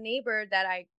I had a neighbor that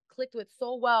I clicked with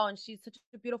so well. And she's such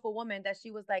a beautiful woman that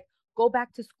she was like, go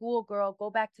back to school, girl,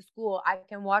 go back to school. I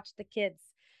can watch the kids.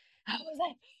 I was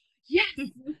like, yes.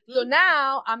 So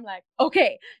now I'm like,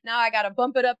 okay, now I got to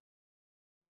bump it up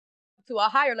to a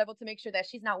higher level to make sure that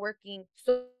she's not working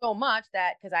so much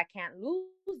that, because I can't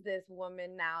lose this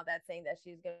woman now that's saying that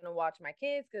she's going to watch my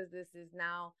kids, because this is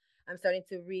now, I'm starting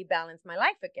to rebalance my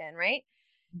life again, right?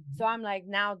 Mm-hmm. So I'm like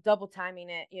now double timing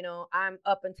it. I'm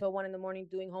up until 1 a.m.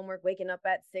 doing homework, waking up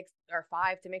at 6 or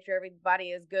 5 to make sure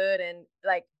everybody is good. And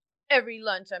like every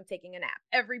lunch, I'm taking a nap.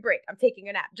 Every break, I'm taking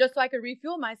a nap just so I could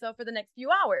refuel myself for the next few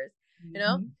hours,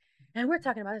 mm-hmm. And we're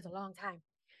talking about this a long time.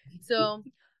 So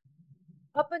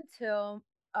up until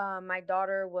my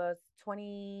daughter was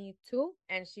 22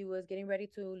 and she was getting ready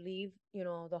to leave,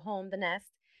 the home, the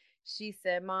nest, she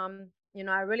said, Mom,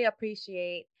 I really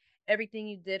appreciate everything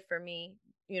you did for me,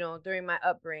 during my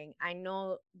upbringing. I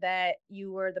know that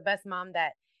you were the best mom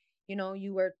that, I know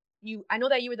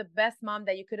that you were the best mom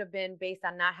that you could have been based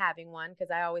on not having one,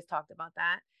 because I always talked about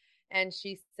that. And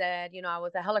she said, I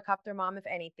was a helicopter mom, if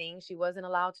anything. She wasn't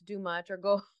allowed to do much or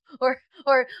go or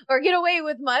get away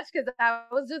with much because I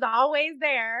was just always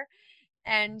there.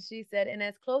 And she said, and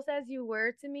as close as you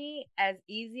were to me, as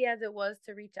easy as it was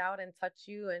to reach out and touch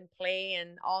you and play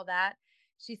and all that,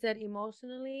 she said,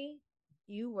 emotionally,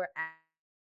 you were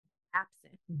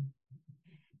absent.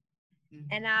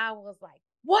 And I was like,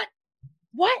 what?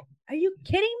 What? Are you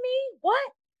kidding me?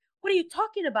 What are you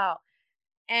talking about?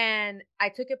 And I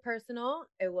took it personal.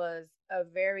 It was a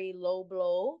very low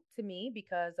blow to me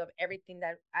because of everything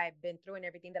that I've been through and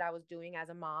everything that I was doing as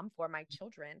a mom for my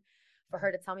children. For her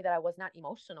to tell me that I was not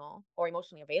emotional or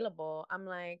emotionally available, I'm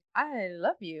like, I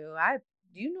love you.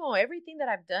 Do you know everything that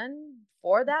I've done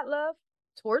for that love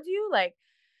towards you? Like,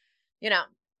 you know.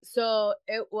 So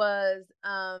it was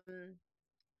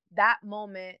that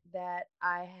moment that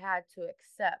I had to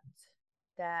accept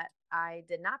that I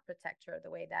did not protect her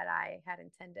the way that I had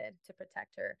intended to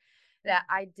protect her, that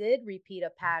I did repeat a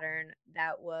pattern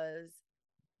that was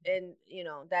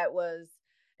that was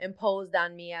imposed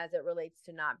on me as it relates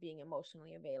to not being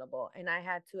emotionally available. And I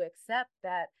had to accept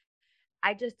that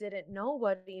I just didn't know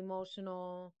what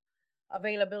emotional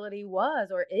availability was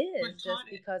or is, just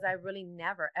because I really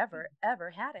never, ever,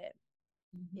 ever had it.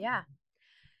 Yeah.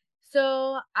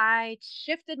 So I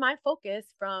shifted my focus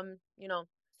from,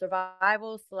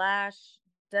 survival slash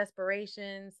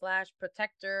desperation slash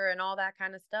protector and all that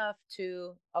kind of stuff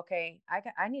to, okay,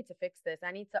 I need to fix this.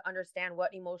 I need to understand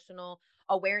what emotional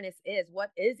awareness is.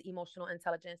 What is emotional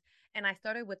intelligence? And I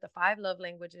started with the 5 love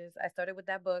languages. I started with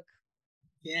that book.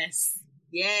 Yes.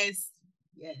 Yes.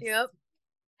 Yes. Yep.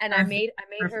 And I made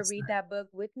her read that book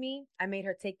with me. I made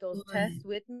her take those tests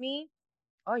with me.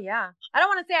 Oh yeah. I don't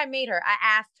want to say I made her.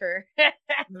 I asked her.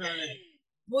 Right.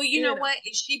 Well, you know what?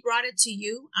 If she brought it to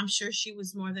you, I'm sure she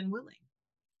was more than willing.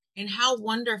 And how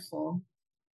wonderful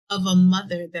of a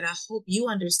mother that I hope you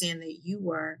understand that you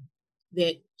were,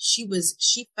 that she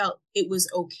felt it was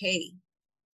okay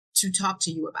to talk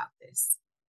to you about this,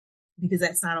 because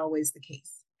that's not always the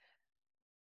case.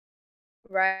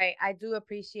 Right. I do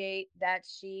appreciate that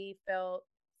she felt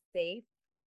safe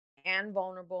and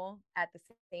vulnerable at the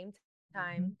same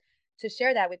time to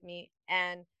share that with me,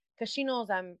 and because she knows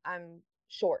I'm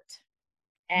short,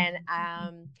 and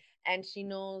and she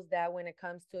knows that when it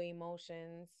comes to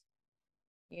emotions,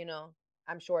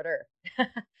 I'm shorter.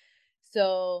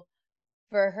 So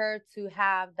for her to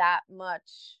have that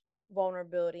much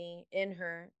vulnerability in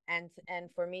her, and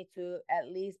for me to at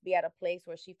least be at a place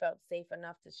where she felt safe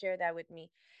enough to share that with me,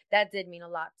 that did mean a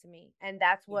lot to me. And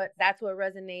that's what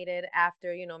resonated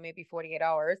after, maybe 48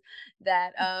 hours,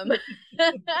 that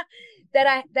that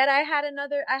I had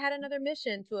another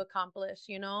mission to accomplish,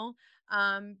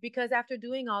 because after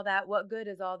doing all that, what good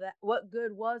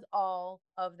was all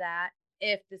of that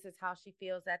if this is how she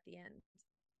feels at the end,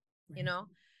 you know?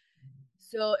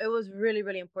 So it was really,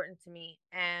 really important to me.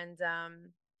 And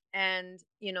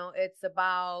it's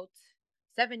about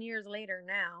 7 years later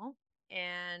now,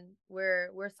 and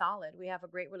we're solid. We have a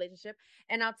great relationship.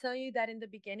 And I'll tell you that in the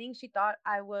beginning, she thought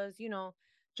I was,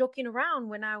 joking around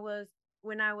when I was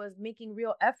making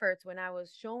real efforts, when I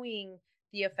was showing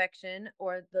the affection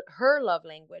or her love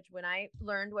language. When I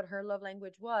learned what her love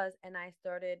language was and I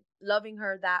started loving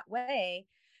her that way,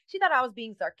 she thought I was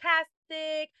being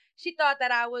sarcastic. She thought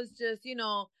that I was just,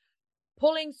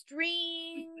 pulling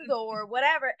strings or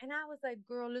whatever. And I was like,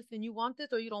 girl, listen, you want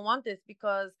this or you don't want this,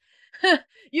 because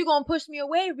you're going to push me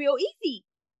away real easy.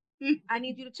 I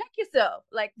need you to check yourself.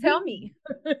 Like, tell me.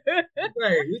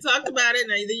 Right. We talked about it.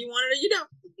 Now either you want it or you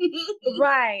don't.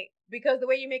 Right. Because the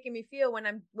way you're making me feel when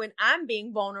I'm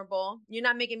being vulnerable, you're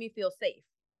not making me feel safe.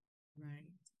 Right.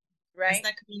 Right. That's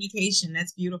that communication.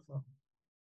 That's beautiful.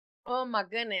 Oh my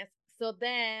goodness. So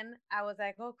then I was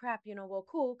like, oh crap, well,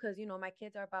 cool, because my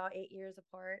kids are about 8 years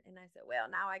apart, and I said, well,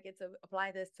 now I get to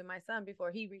apply this to my son before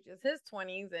he reaches his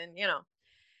 20s, and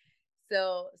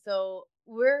so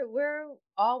we're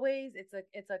always, it's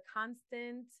a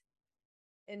constant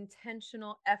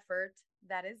intentional effort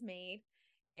that is made,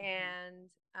 and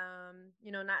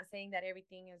not saying that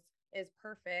everything is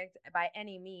perfect by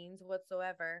any means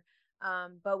whatsoever.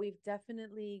 But we've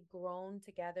definitely grown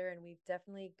together, and we've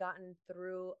definitely gotten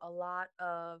through a lot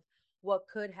of what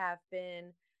could have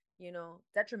been,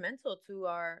 detrimental to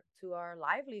our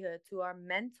livelihood, to our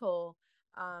mental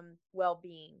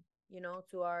well-being,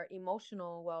 to our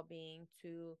emotional well-being,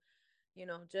 to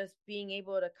just being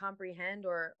able to comprehend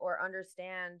or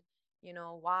understand,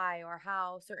 why or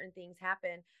how certain things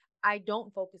happen. I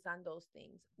don't focus on those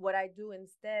things. What I do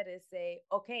instead is say,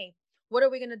 okay, what are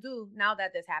we going to do now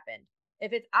that this happened?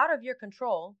 If it's out of your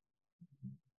control,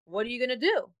 what are you going to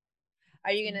do?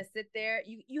 Are you going to sit there?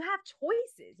 You have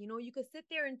choices. You could sit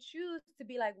there and choose to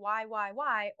be like, why?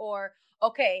 Or,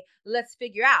 okay, let's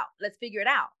figure it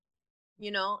out.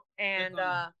 And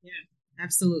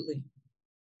Absolutely.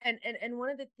 And one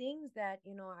of the things that,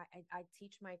 I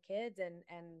teach my kids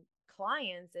and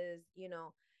clients is,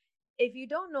 if you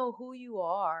don't know who you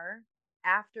are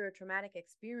after a traumatic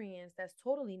experience, that's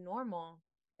totally normal.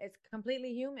 It's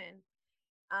completely human.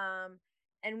 Um,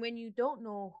 and when you don't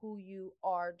know who you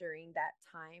are during that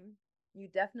time, you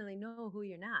definitely know who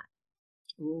you're not.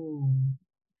 Ooh,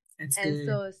 that's And good.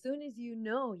 so as soon as you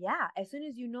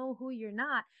know who you're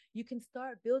not, you can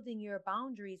start building your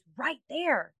boundaries right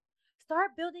there.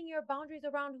 Start building your boundaries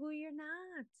around who you're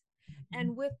not. Mhm.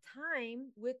 And with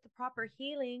time, with the proper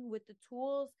healing, with the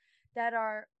tools that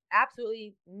are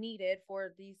absolutely needed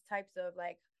for these types of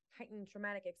like heightened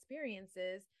traumatic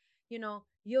experiences,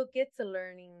 you'll get to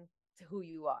learning to who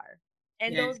you are.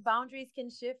 And Yes. those boundaries can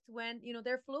shift when,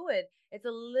 they're fluid. It's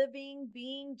a living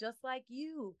being just like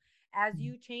you. As Mhm.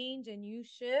 you change and you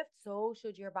shift, so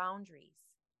should your boundaries,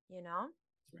 you know?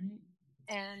 Right.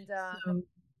 And So,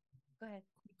 go ahead.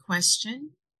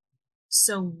 question.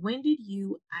 So, when did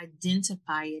you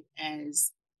identify it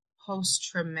as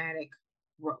post-traumatic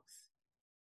growth?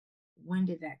 When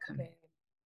did that come in? Okay.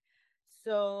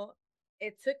 So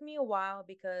it took me a while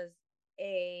because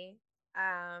a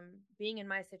being in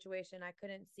my situation, I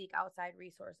couldn't seek outside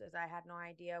resources. I had no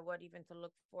idea what even to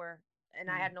look for, and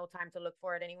I had Right. no time to look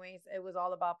for it anyways. It was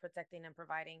all about protecting and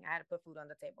providing. I had to put food on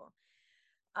the table.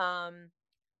 Um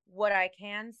what I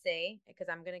can say, because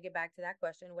I'm going to get back to that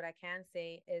question, what I can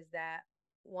say is that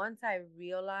once I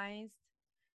realized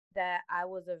that I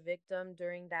was a victim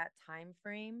during that time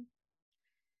frame,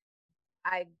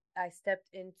 I I stepped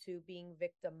into being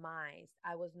victimized.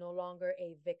 I was no longer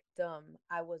a victim.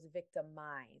 I was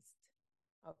victimized.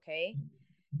 Okay?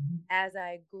 Mhm. As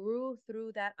I grew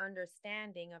through that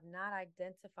understanding of not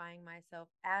identifying myself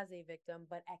as a victim,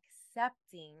 but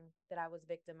accepting that I was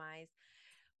victimized,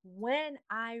 when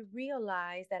I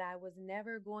realized that I was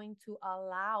never going to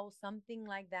allow something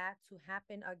like that to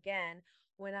happen again,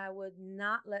 when I would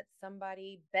not let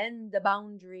somebody bend the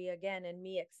boundary again and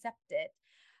me accept it,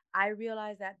 I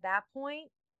realized at that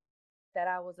point that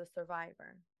I was a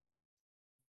survivor.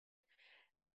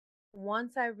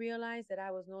 Once I realized that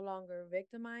I was no longer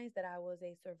victimized, that I was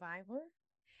a survivor,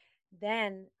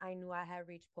 then I knew I had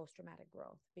reached post traumatic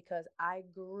growth because I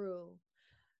grew.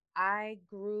 I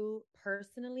grew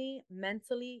personally,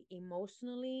 mentally,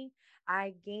 emotionally.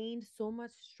 I gained so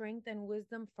much strength and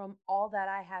wisdom from all that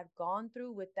I had gone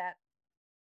through with that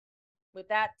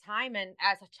time and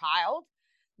as a child,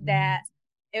 Right. that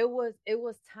it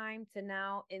was time to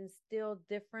now instill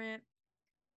different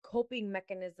coping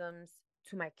mechanisms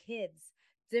to my kids,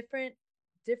 different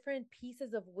different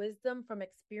pieces of wisdom from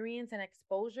experience and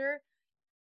exposure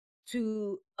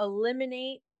to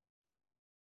eliminate,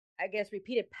 I guess,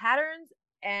 repeated patterns,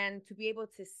 and to be able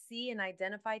to see and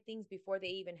identify things before they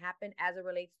even happen as it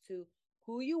relates to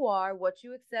who you are, what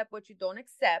you accept, what you don't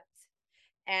accept,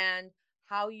 and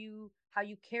how you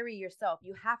carry yourself.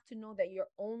 You have to know that you're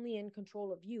only in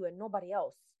control of you and nobody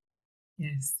else.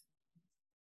 Yes.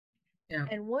 Yeah.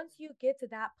 And once you get to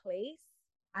that place,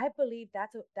 I believe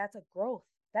that's a growth.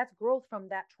 That's growth from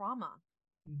that trauma.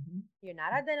 Hmm. You're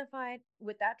not identified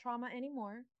with that trauma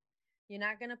anymore. You're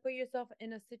not going to put yourself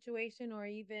in a situation or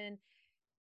even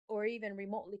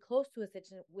remotely close to a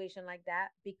situation like that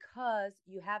because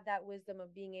you have that wisdom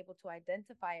of being able to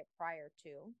identify it prior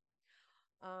to.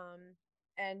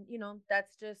 And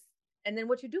that's just, and then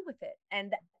what you do with it.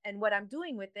 And what I'm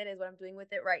doing with it is what I'm doing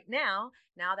with it right now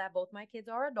that both my kids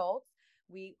are adults.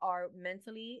 We are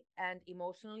mentally and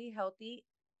emotionally healthy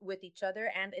with each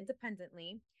other and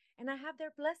independently, and I have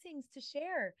their blessings to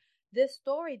share this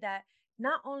story that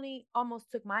not only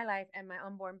almost took my life and my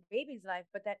unborn baby's life,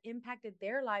 but that impacted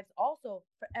their lives also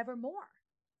forevermore,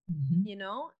 Hmm. Hmm.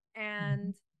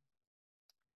 and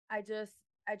I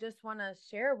just want to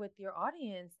share with your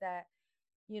audience that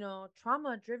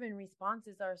trauma driven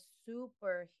responses are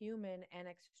superhuman and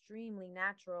extremely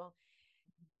natural.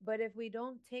 But if we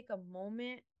don't take a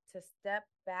moment to step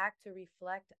back to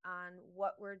reflect on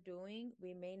what we're doing,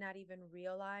 we may not even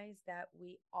realize that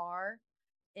we are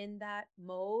in that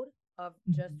mode of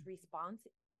Hmm. just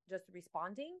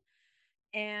responding.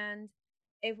 And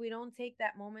if we don't take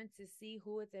that moment to see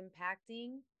who it's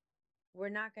impacting, we're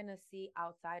not going to see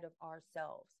outside of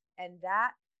ourselves. And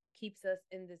that keeps us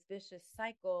in this vicious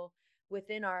cycle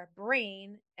within our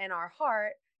brain and our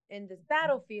heart, in this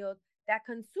battlefield that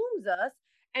consumes us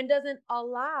and doesn't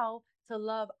allow to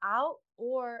love out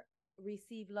or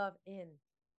receive love in.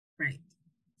 Right.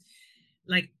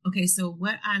 Like, okay, so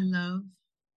what I love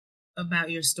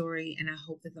about your story, and I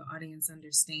hope that the audience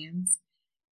understands,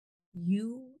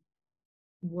 you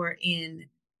were in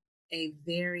a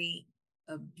very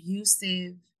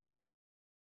abusive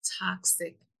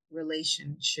toxic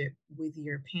relationship with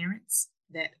your parents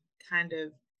that kind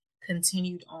of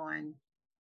continued on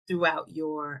throughout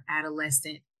your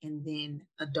adolescent and then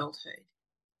adulthood.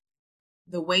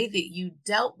 The way that you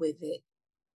dealt with it,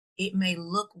 it may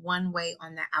look one way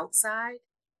on the outside,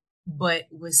 but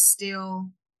was still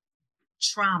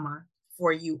trauma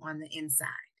for you on the inside.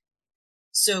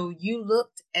 So you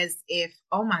looked as if,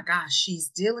 oh my gosh, she's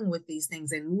dealing with these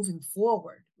things and moving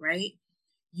forward, right?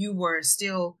 You were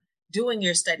still doing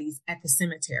your studies at the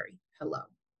cemetery. Hello,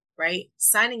 right?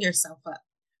 Signing yourself up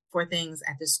for things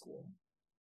at the school.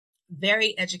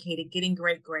 Very educated, getting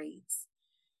great grades.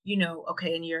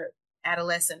 Okay, in your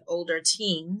adolescent, older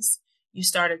teens, you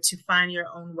started to find your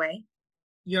own way.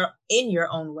 You're in your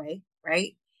own way,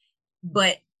 right?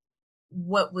 But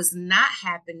what was not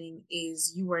happening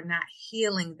is you were not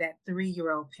healing that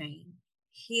 3-year-old pain,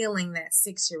 healing that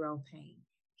 6-year-old pain,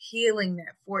 healing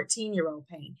that 14-year-old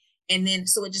pain. And then,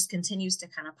 so it just continues to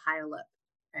kind of pile up,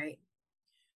 right?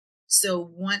 So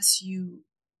once you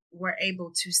were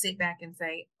able to sit back and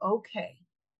say, okay,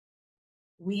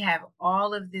 we have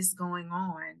all of this going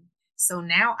on. So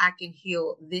now I can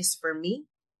heal this for me.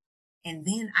 And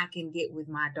then I can get with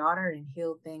my daughter and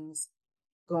heal things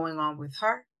going on with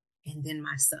her and then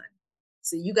my son.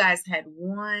 So you guys had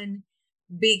one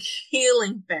big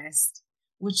healing fest,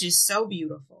 which is so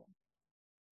beautiful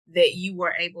that you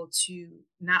were able to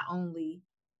not only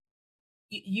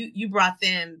you brought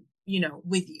them,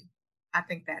 with you. I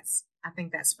think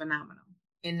that's phenomenal.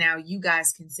 And now you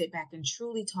guys can sit back and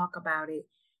truly talk about it,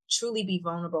 truly be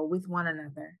vulnerable with one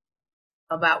another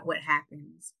about what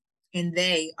happens. And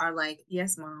they are like,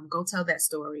 yes, Mom, go tell that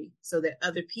story so that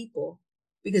other people,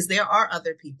 because there are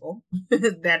other people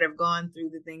that have gone through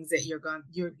the things that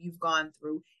you've gone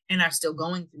through and are still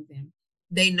going through them.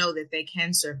 They know that they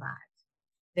can survive.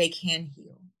 They can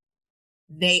heal.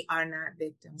 They are not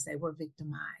victims. They were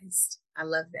victimized. I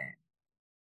love that.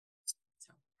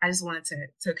 So I just wanted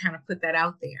to kind of put that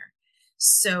out there.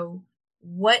 So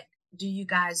what do you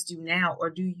guys do now, or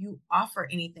do you offer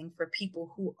anything for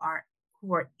people who are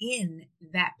in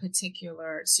that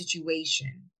particular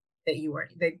situation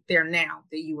that they're now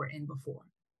that you were in before?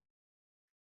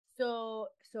 So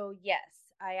yes,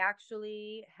 I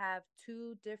actually have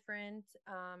two different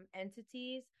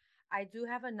entities. I do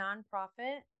have a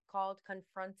nonprofit called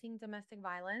Confronting Domestic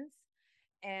Violence,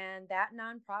 and that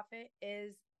nonprofit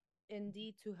is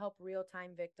indeed to help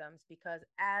real-time victims, because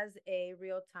as a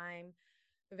real-time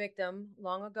victim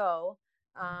long ago,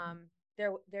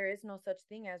 there is no such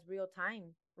thing as real-time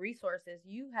resources.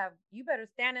 You better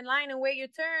stand in line and wait your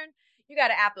turn. You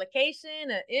got an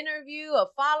application, an interview, a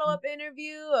follow-up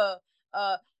interview,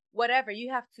 a whatever.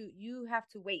 You have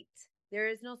to wait. There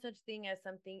is no such thing as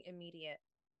something immediate.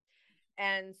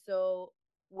 And so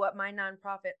what my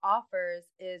nonprofit offers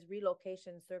is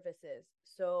relocation services.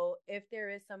 So if there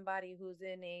is somebody who's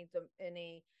in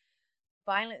a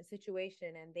violent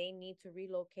situation and they need to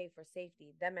relocate for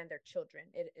safety, them and their children,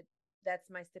 that's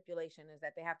my stipulation, is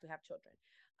that they have to have children.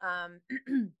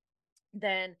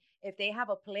 Then if they have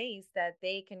a place that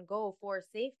they can go for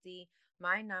safety,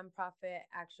 my nonprofit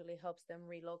actually helps them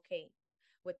relocate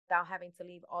without having to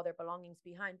leave all their belongings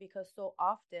behind. Because so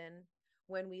often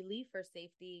when we leave for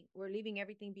safety, we're leaving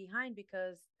everything behind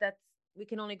because we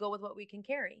can only go with what we can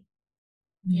carry,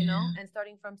 and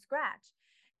starting from scratch.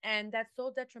 And that's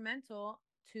so detrimental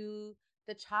to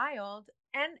the child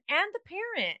and the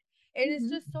parent. And it's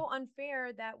just so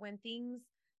unfair that when things,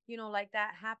 like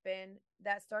that happen,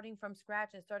 that starting from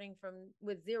scratch and starting from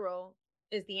with zero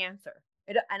is the answer.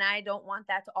 And I don't want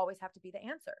that to always have to be the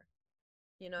answer,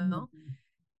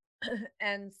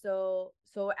 And so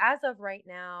as of right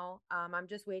now, I'm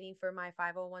just waiting for my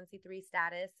 501c3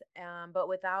 status. But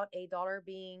without a dollar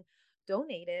being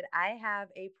donated, I have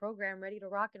a program ready to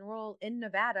rock and roll in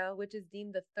Nevada, which is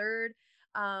deemed the third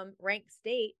ranked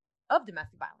state of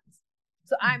domestic violence.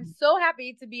 So I'm so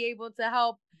happy to be able to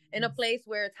help in a place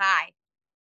where it's high.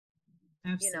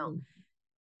 Absolutely.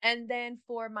 And then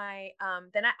for my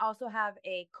then I also have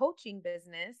a coaching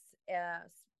business,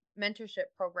 mentorship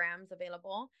programs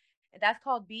available. And that's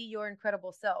called Be Your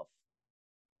Incredible Self.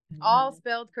 All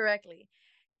spelled correctly.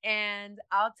 And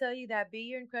I'll tell you that Be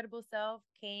Your Incredible Self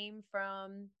came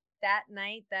from that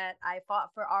night that I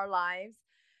fought for our lives.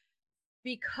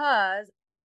 Because,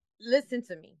 listen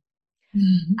to me,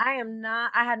 I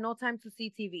had no time to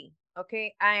see TV.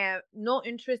 Okay. I have no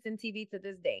interest in TV to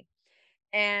this day.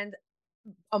 And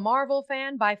a Marvel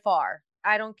fan by far.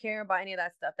 I don't care about any of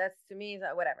that stuff. That's, to me, is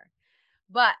whatever.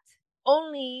 But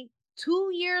only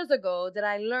 2 years ago did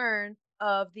I learn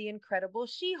of the Incredible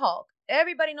She-Hulk.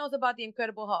 Everybody knows about the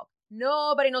Incredible Hulk.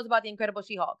 Nobody knows about the Incredible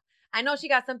She-Hulk. I know she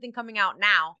got something coming out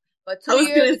now, but 2 I was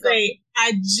years going to ago. say,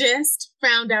 I just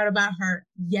found out about her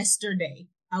yesterday.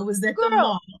 I was at the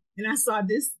mall and I saw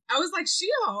this. I was like,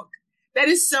 She-Hulk. That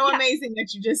is so amazing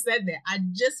that you just said that. I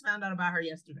just found out about her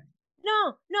yesterday.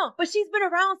 No, but she's been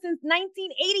around since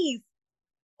 1980s.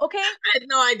 Okay? I had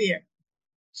no idea.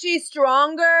 She's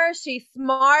stronger. She's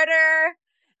smarter.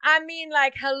 I mean,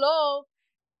 like, hello.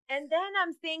 And then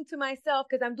I'm saying to myself,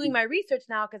 because I'm doing my research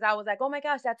now, because I was like, oh my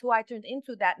gosh, that's who I turned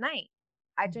into that night.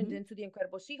 I turned into the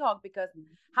Incredible She-Hulk, because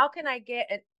how can I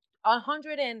get a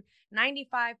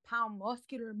 195-pound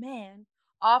muscular man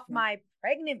off my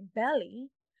pregnant belly?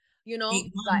 You know,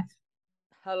 8 months. like,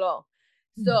 hello.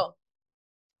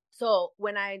 So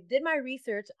when I did my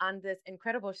research on this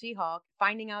Incredible She-Hulk,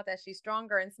 finding out that she's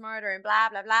stronger and smarter and blah,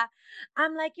 blah, blah,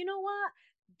 I'm like, you know what?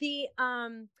 The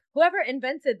whoever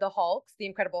invented the Hulks, the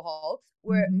Incredible Hulks,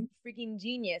 were freaking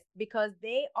genius, because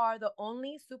they are the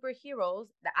only superheroes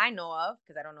that I know of,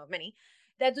 because I don't know of many,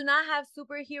 that do not have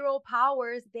superhero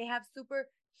powers. They have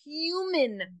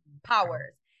superhuman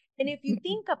powers. And if you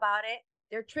think about it,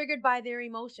 they're triggered by their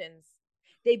emotions.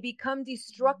 They become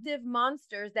destructive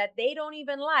monsters that they don't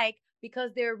even like,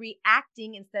 because they're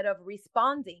reacting instead of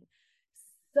responding.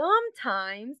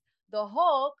 Sometimes the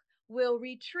Hulk will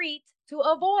retreat to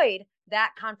avoid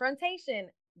that confrontation,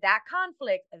 that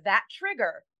conflict, that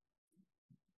trigger.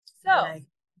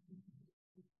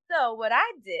 So what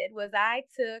I did was I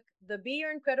took the Be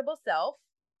Your Incredible Self,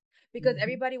 because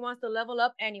everybody wants to level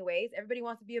up anyways. Everybody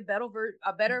wants to be a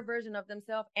better version of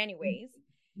themselves anyways.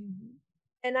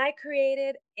 And I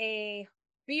created a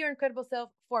Be Your Incredible Self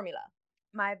formula.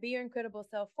 My Be Your Incredible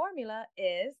Self formula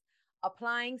is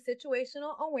applying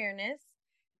situational awareness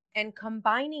and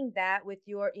combining that with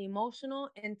your emotional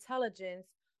intelligence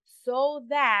so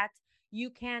that you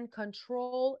can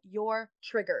control your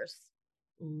triggers.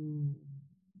 Ooh.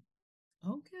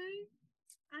 Okay.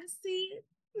 I see it.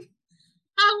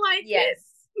 I like it.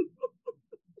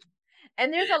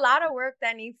 And there's a lot of work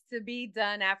that needs to be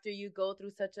done after you go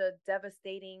through such a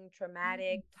devastating,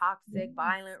 traumatic, toxic,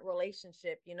 violent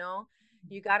relationship. You know,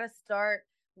 you got to start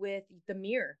with the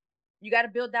mirror. You got to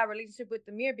build that relationship with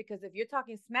the mirror, because if you're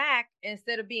talking smack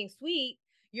instead of being sweet,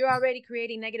 you're already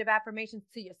creating negative affirmations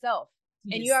to yourself.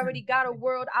 And you already got a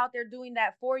world out there doing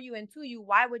that for you and to you.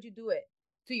 Why would you do it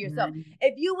to yourself?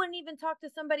 If you wouldn't even talk to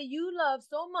somebody you love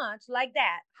so much like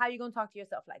that, how are you going to talk to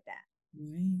yourself like that?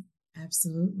 Right.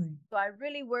 Absolutely. So I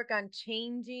really work on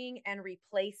changing and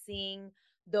replacing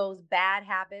those bad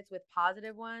habits with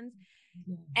positive ones.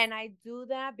 And I do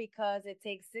that because it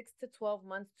takes 6 to 12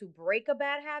 months to break a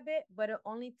bad habit, but it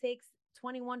only takes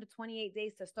 21 to 28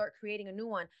 days to start creating a new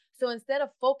one. So instead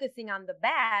of focusing on the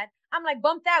bad, I'm like,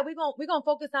 bump that. We're going to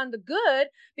focus on the good,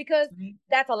 because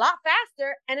that's a lot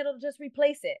faster and it'll just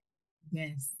replace it.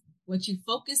 Yes. What you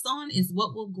focus on is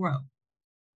what will grow.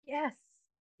 Yes.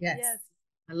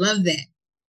 I love that.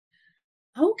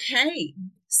 Okay.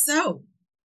 So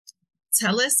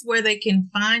tell us where they can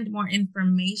find more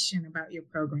information about your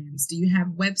programs. Do you have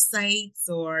websites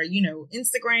or,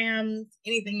 Instagrams,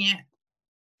 anything yet?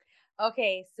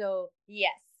 Okay. So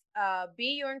yes.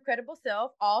 Be Your Incredible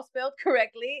Self, all spelled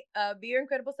correctly.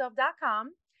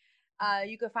 BeYourIncredibleSelf.com.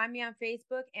 You can find me on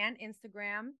Facebook and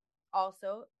Instagram.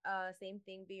 Also, same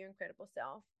thing. Be Your Incredible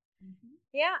Self.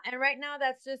 Yeah, and right now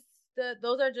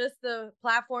those are just the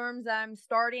platforms I'm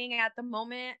starting at the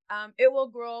moment. It will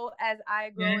grow as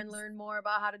I grow and learn more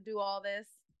about how to do all this.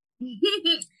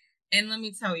 And let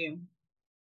me tell you,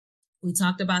 we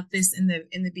talked about this in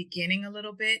the beginning a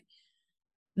little bit.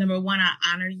 Number one, I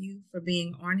honor you for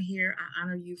being on here. I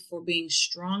honor you for being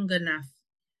strong enough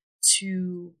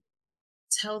to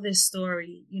tell this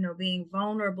story, being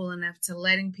vulnerable enough to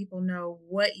letting people know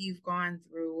what you've gone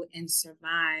through and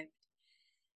survived.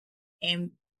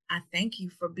 And I thank you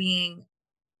for being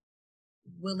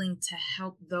willing to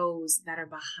help those that are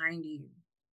behind you,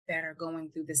 that are going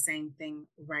through the same thing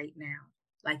right now.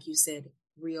 Like you said,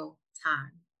 real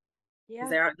time. Yeah.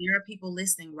 There are people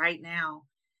listening right now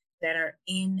that are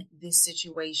in this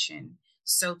situation.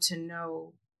 So to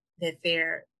know that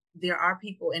there are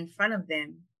people in front of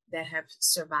them that have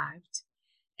survived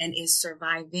and is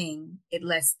surviving, it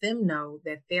lets them know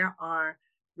that there are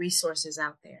resources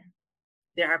out there.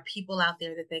 There are people out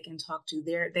there that they can talk to.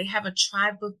 They have a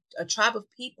tribe of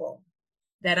people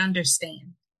that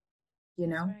understand,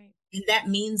 right. And that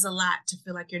means a lot to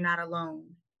feel like you're not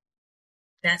alone.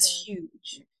 That's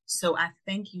huge. So I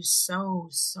thank you so,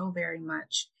 so very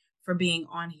much for being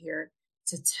on here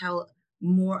to tell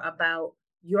more about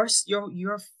your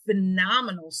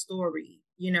phenomenal story,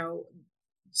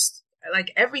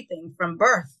 like everything from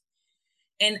birth.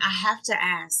 And I have to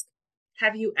ask,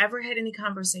 Have you ever had any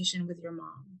conversation with your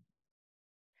mom?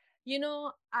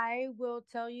 I will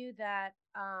tell you that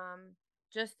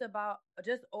just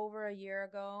over a year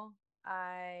ago,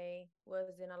 I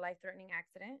was in a life-threatening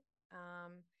accident.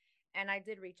 And I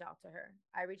did reach out to her.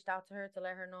 I reached out to her to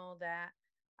let her know that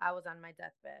I was on my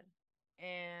deathbed.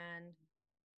 And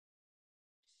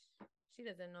she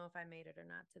doesn't know if I made it or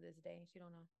not to this day. She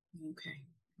don't know. Okay.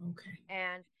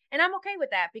 And I'm okay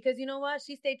with that, because you know what?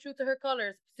 She stayed true to her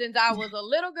colors. Since I was a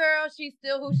little girl, she's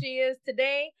still who she is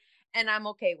today. And I'm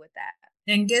okay with that.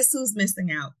 And guess who's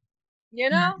missing out?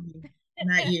 Not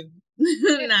you.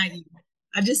 Not you.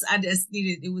 I just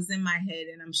needed, it was in my head,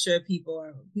 and I'm sure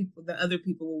the other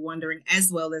people were wondering,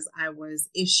 as well as I was,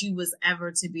 if she was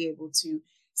ever to be able to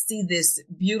see this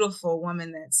beautiful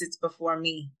woman that sits before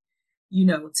me,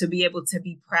 to be able to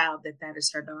be proud that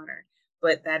is her daughter.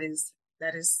 But that's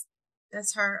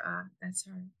her.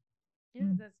 Yeah,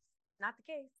 that's not the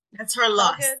case. That's her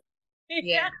loss.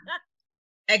 Yeah.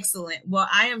 Excellent. Well,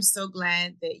 I am so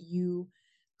glad that you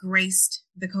graced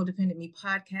the Codependent Me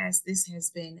podcast. This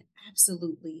has been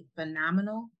absolutely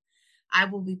phenomenal. I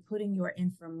will be putting your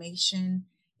information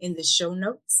in the show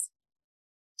notes.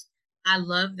 I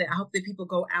love that. I hope that people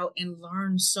go out and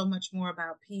learn so much more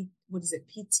about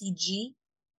PTG?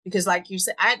 Because like you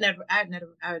said, I can't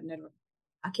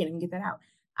even get that out.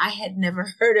 I had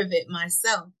never heard of it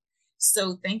myself.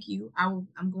 So thank you. I'm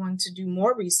going to do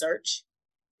more research,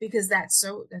 because that's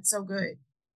so good.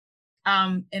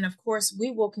 And of course, we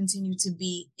will continue to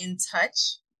be in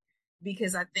touch,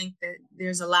 because I think that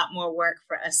there's a lot more work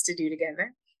for us to do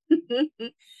together.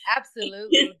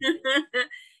 Absolutely.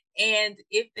 And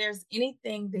if there's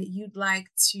anything that you'd like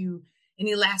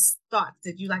any last thoughts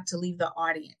that you'd like to leave the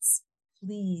audience,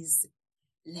 please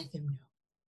let them know.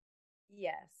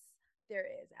 Yes, there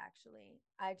is actually.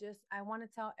 I want to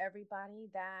tell everybody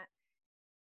that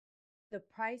the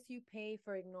price you pay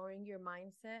for ignoring your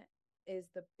mindset is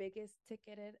the biggest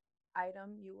ticketed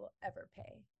item you will ever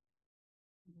pay.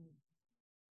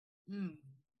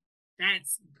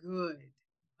 That's good.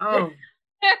 Oh.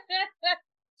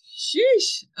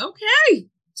 Sheesh. Okay.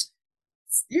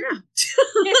 Yeah.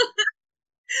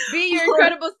 Be your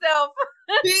incredible self.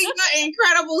 Be your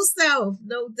incredible self,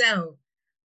 no doubt.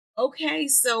 Okay,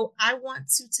 so I want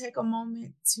to take a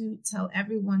moment to tell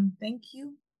everyone thank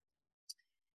you,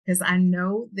 because I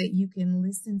know that you can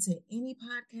listen to any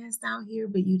podcast out here,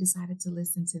 but you decided to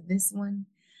listen to this one.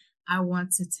 I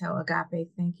want to tell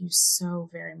Agape, thank you so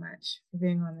very much for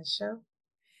being on the show.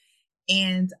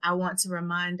 And I want to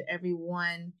remind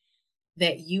everyone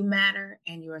that you matter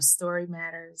and your story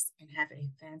matters, and have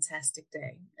a fantastic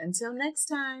day. Until next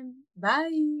time, bye.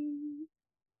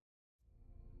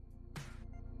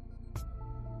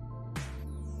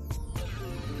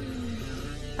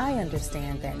 I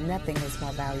understand that nothing is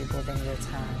more valuable than your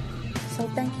time, so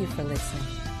thank you for listening.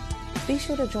 Be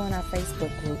sure to join our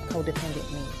Facebook group,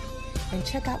 Codependent Me, and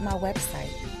check out my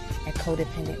website at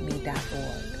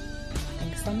codependentme.org.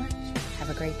 Thanks so much. Have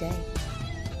a great day.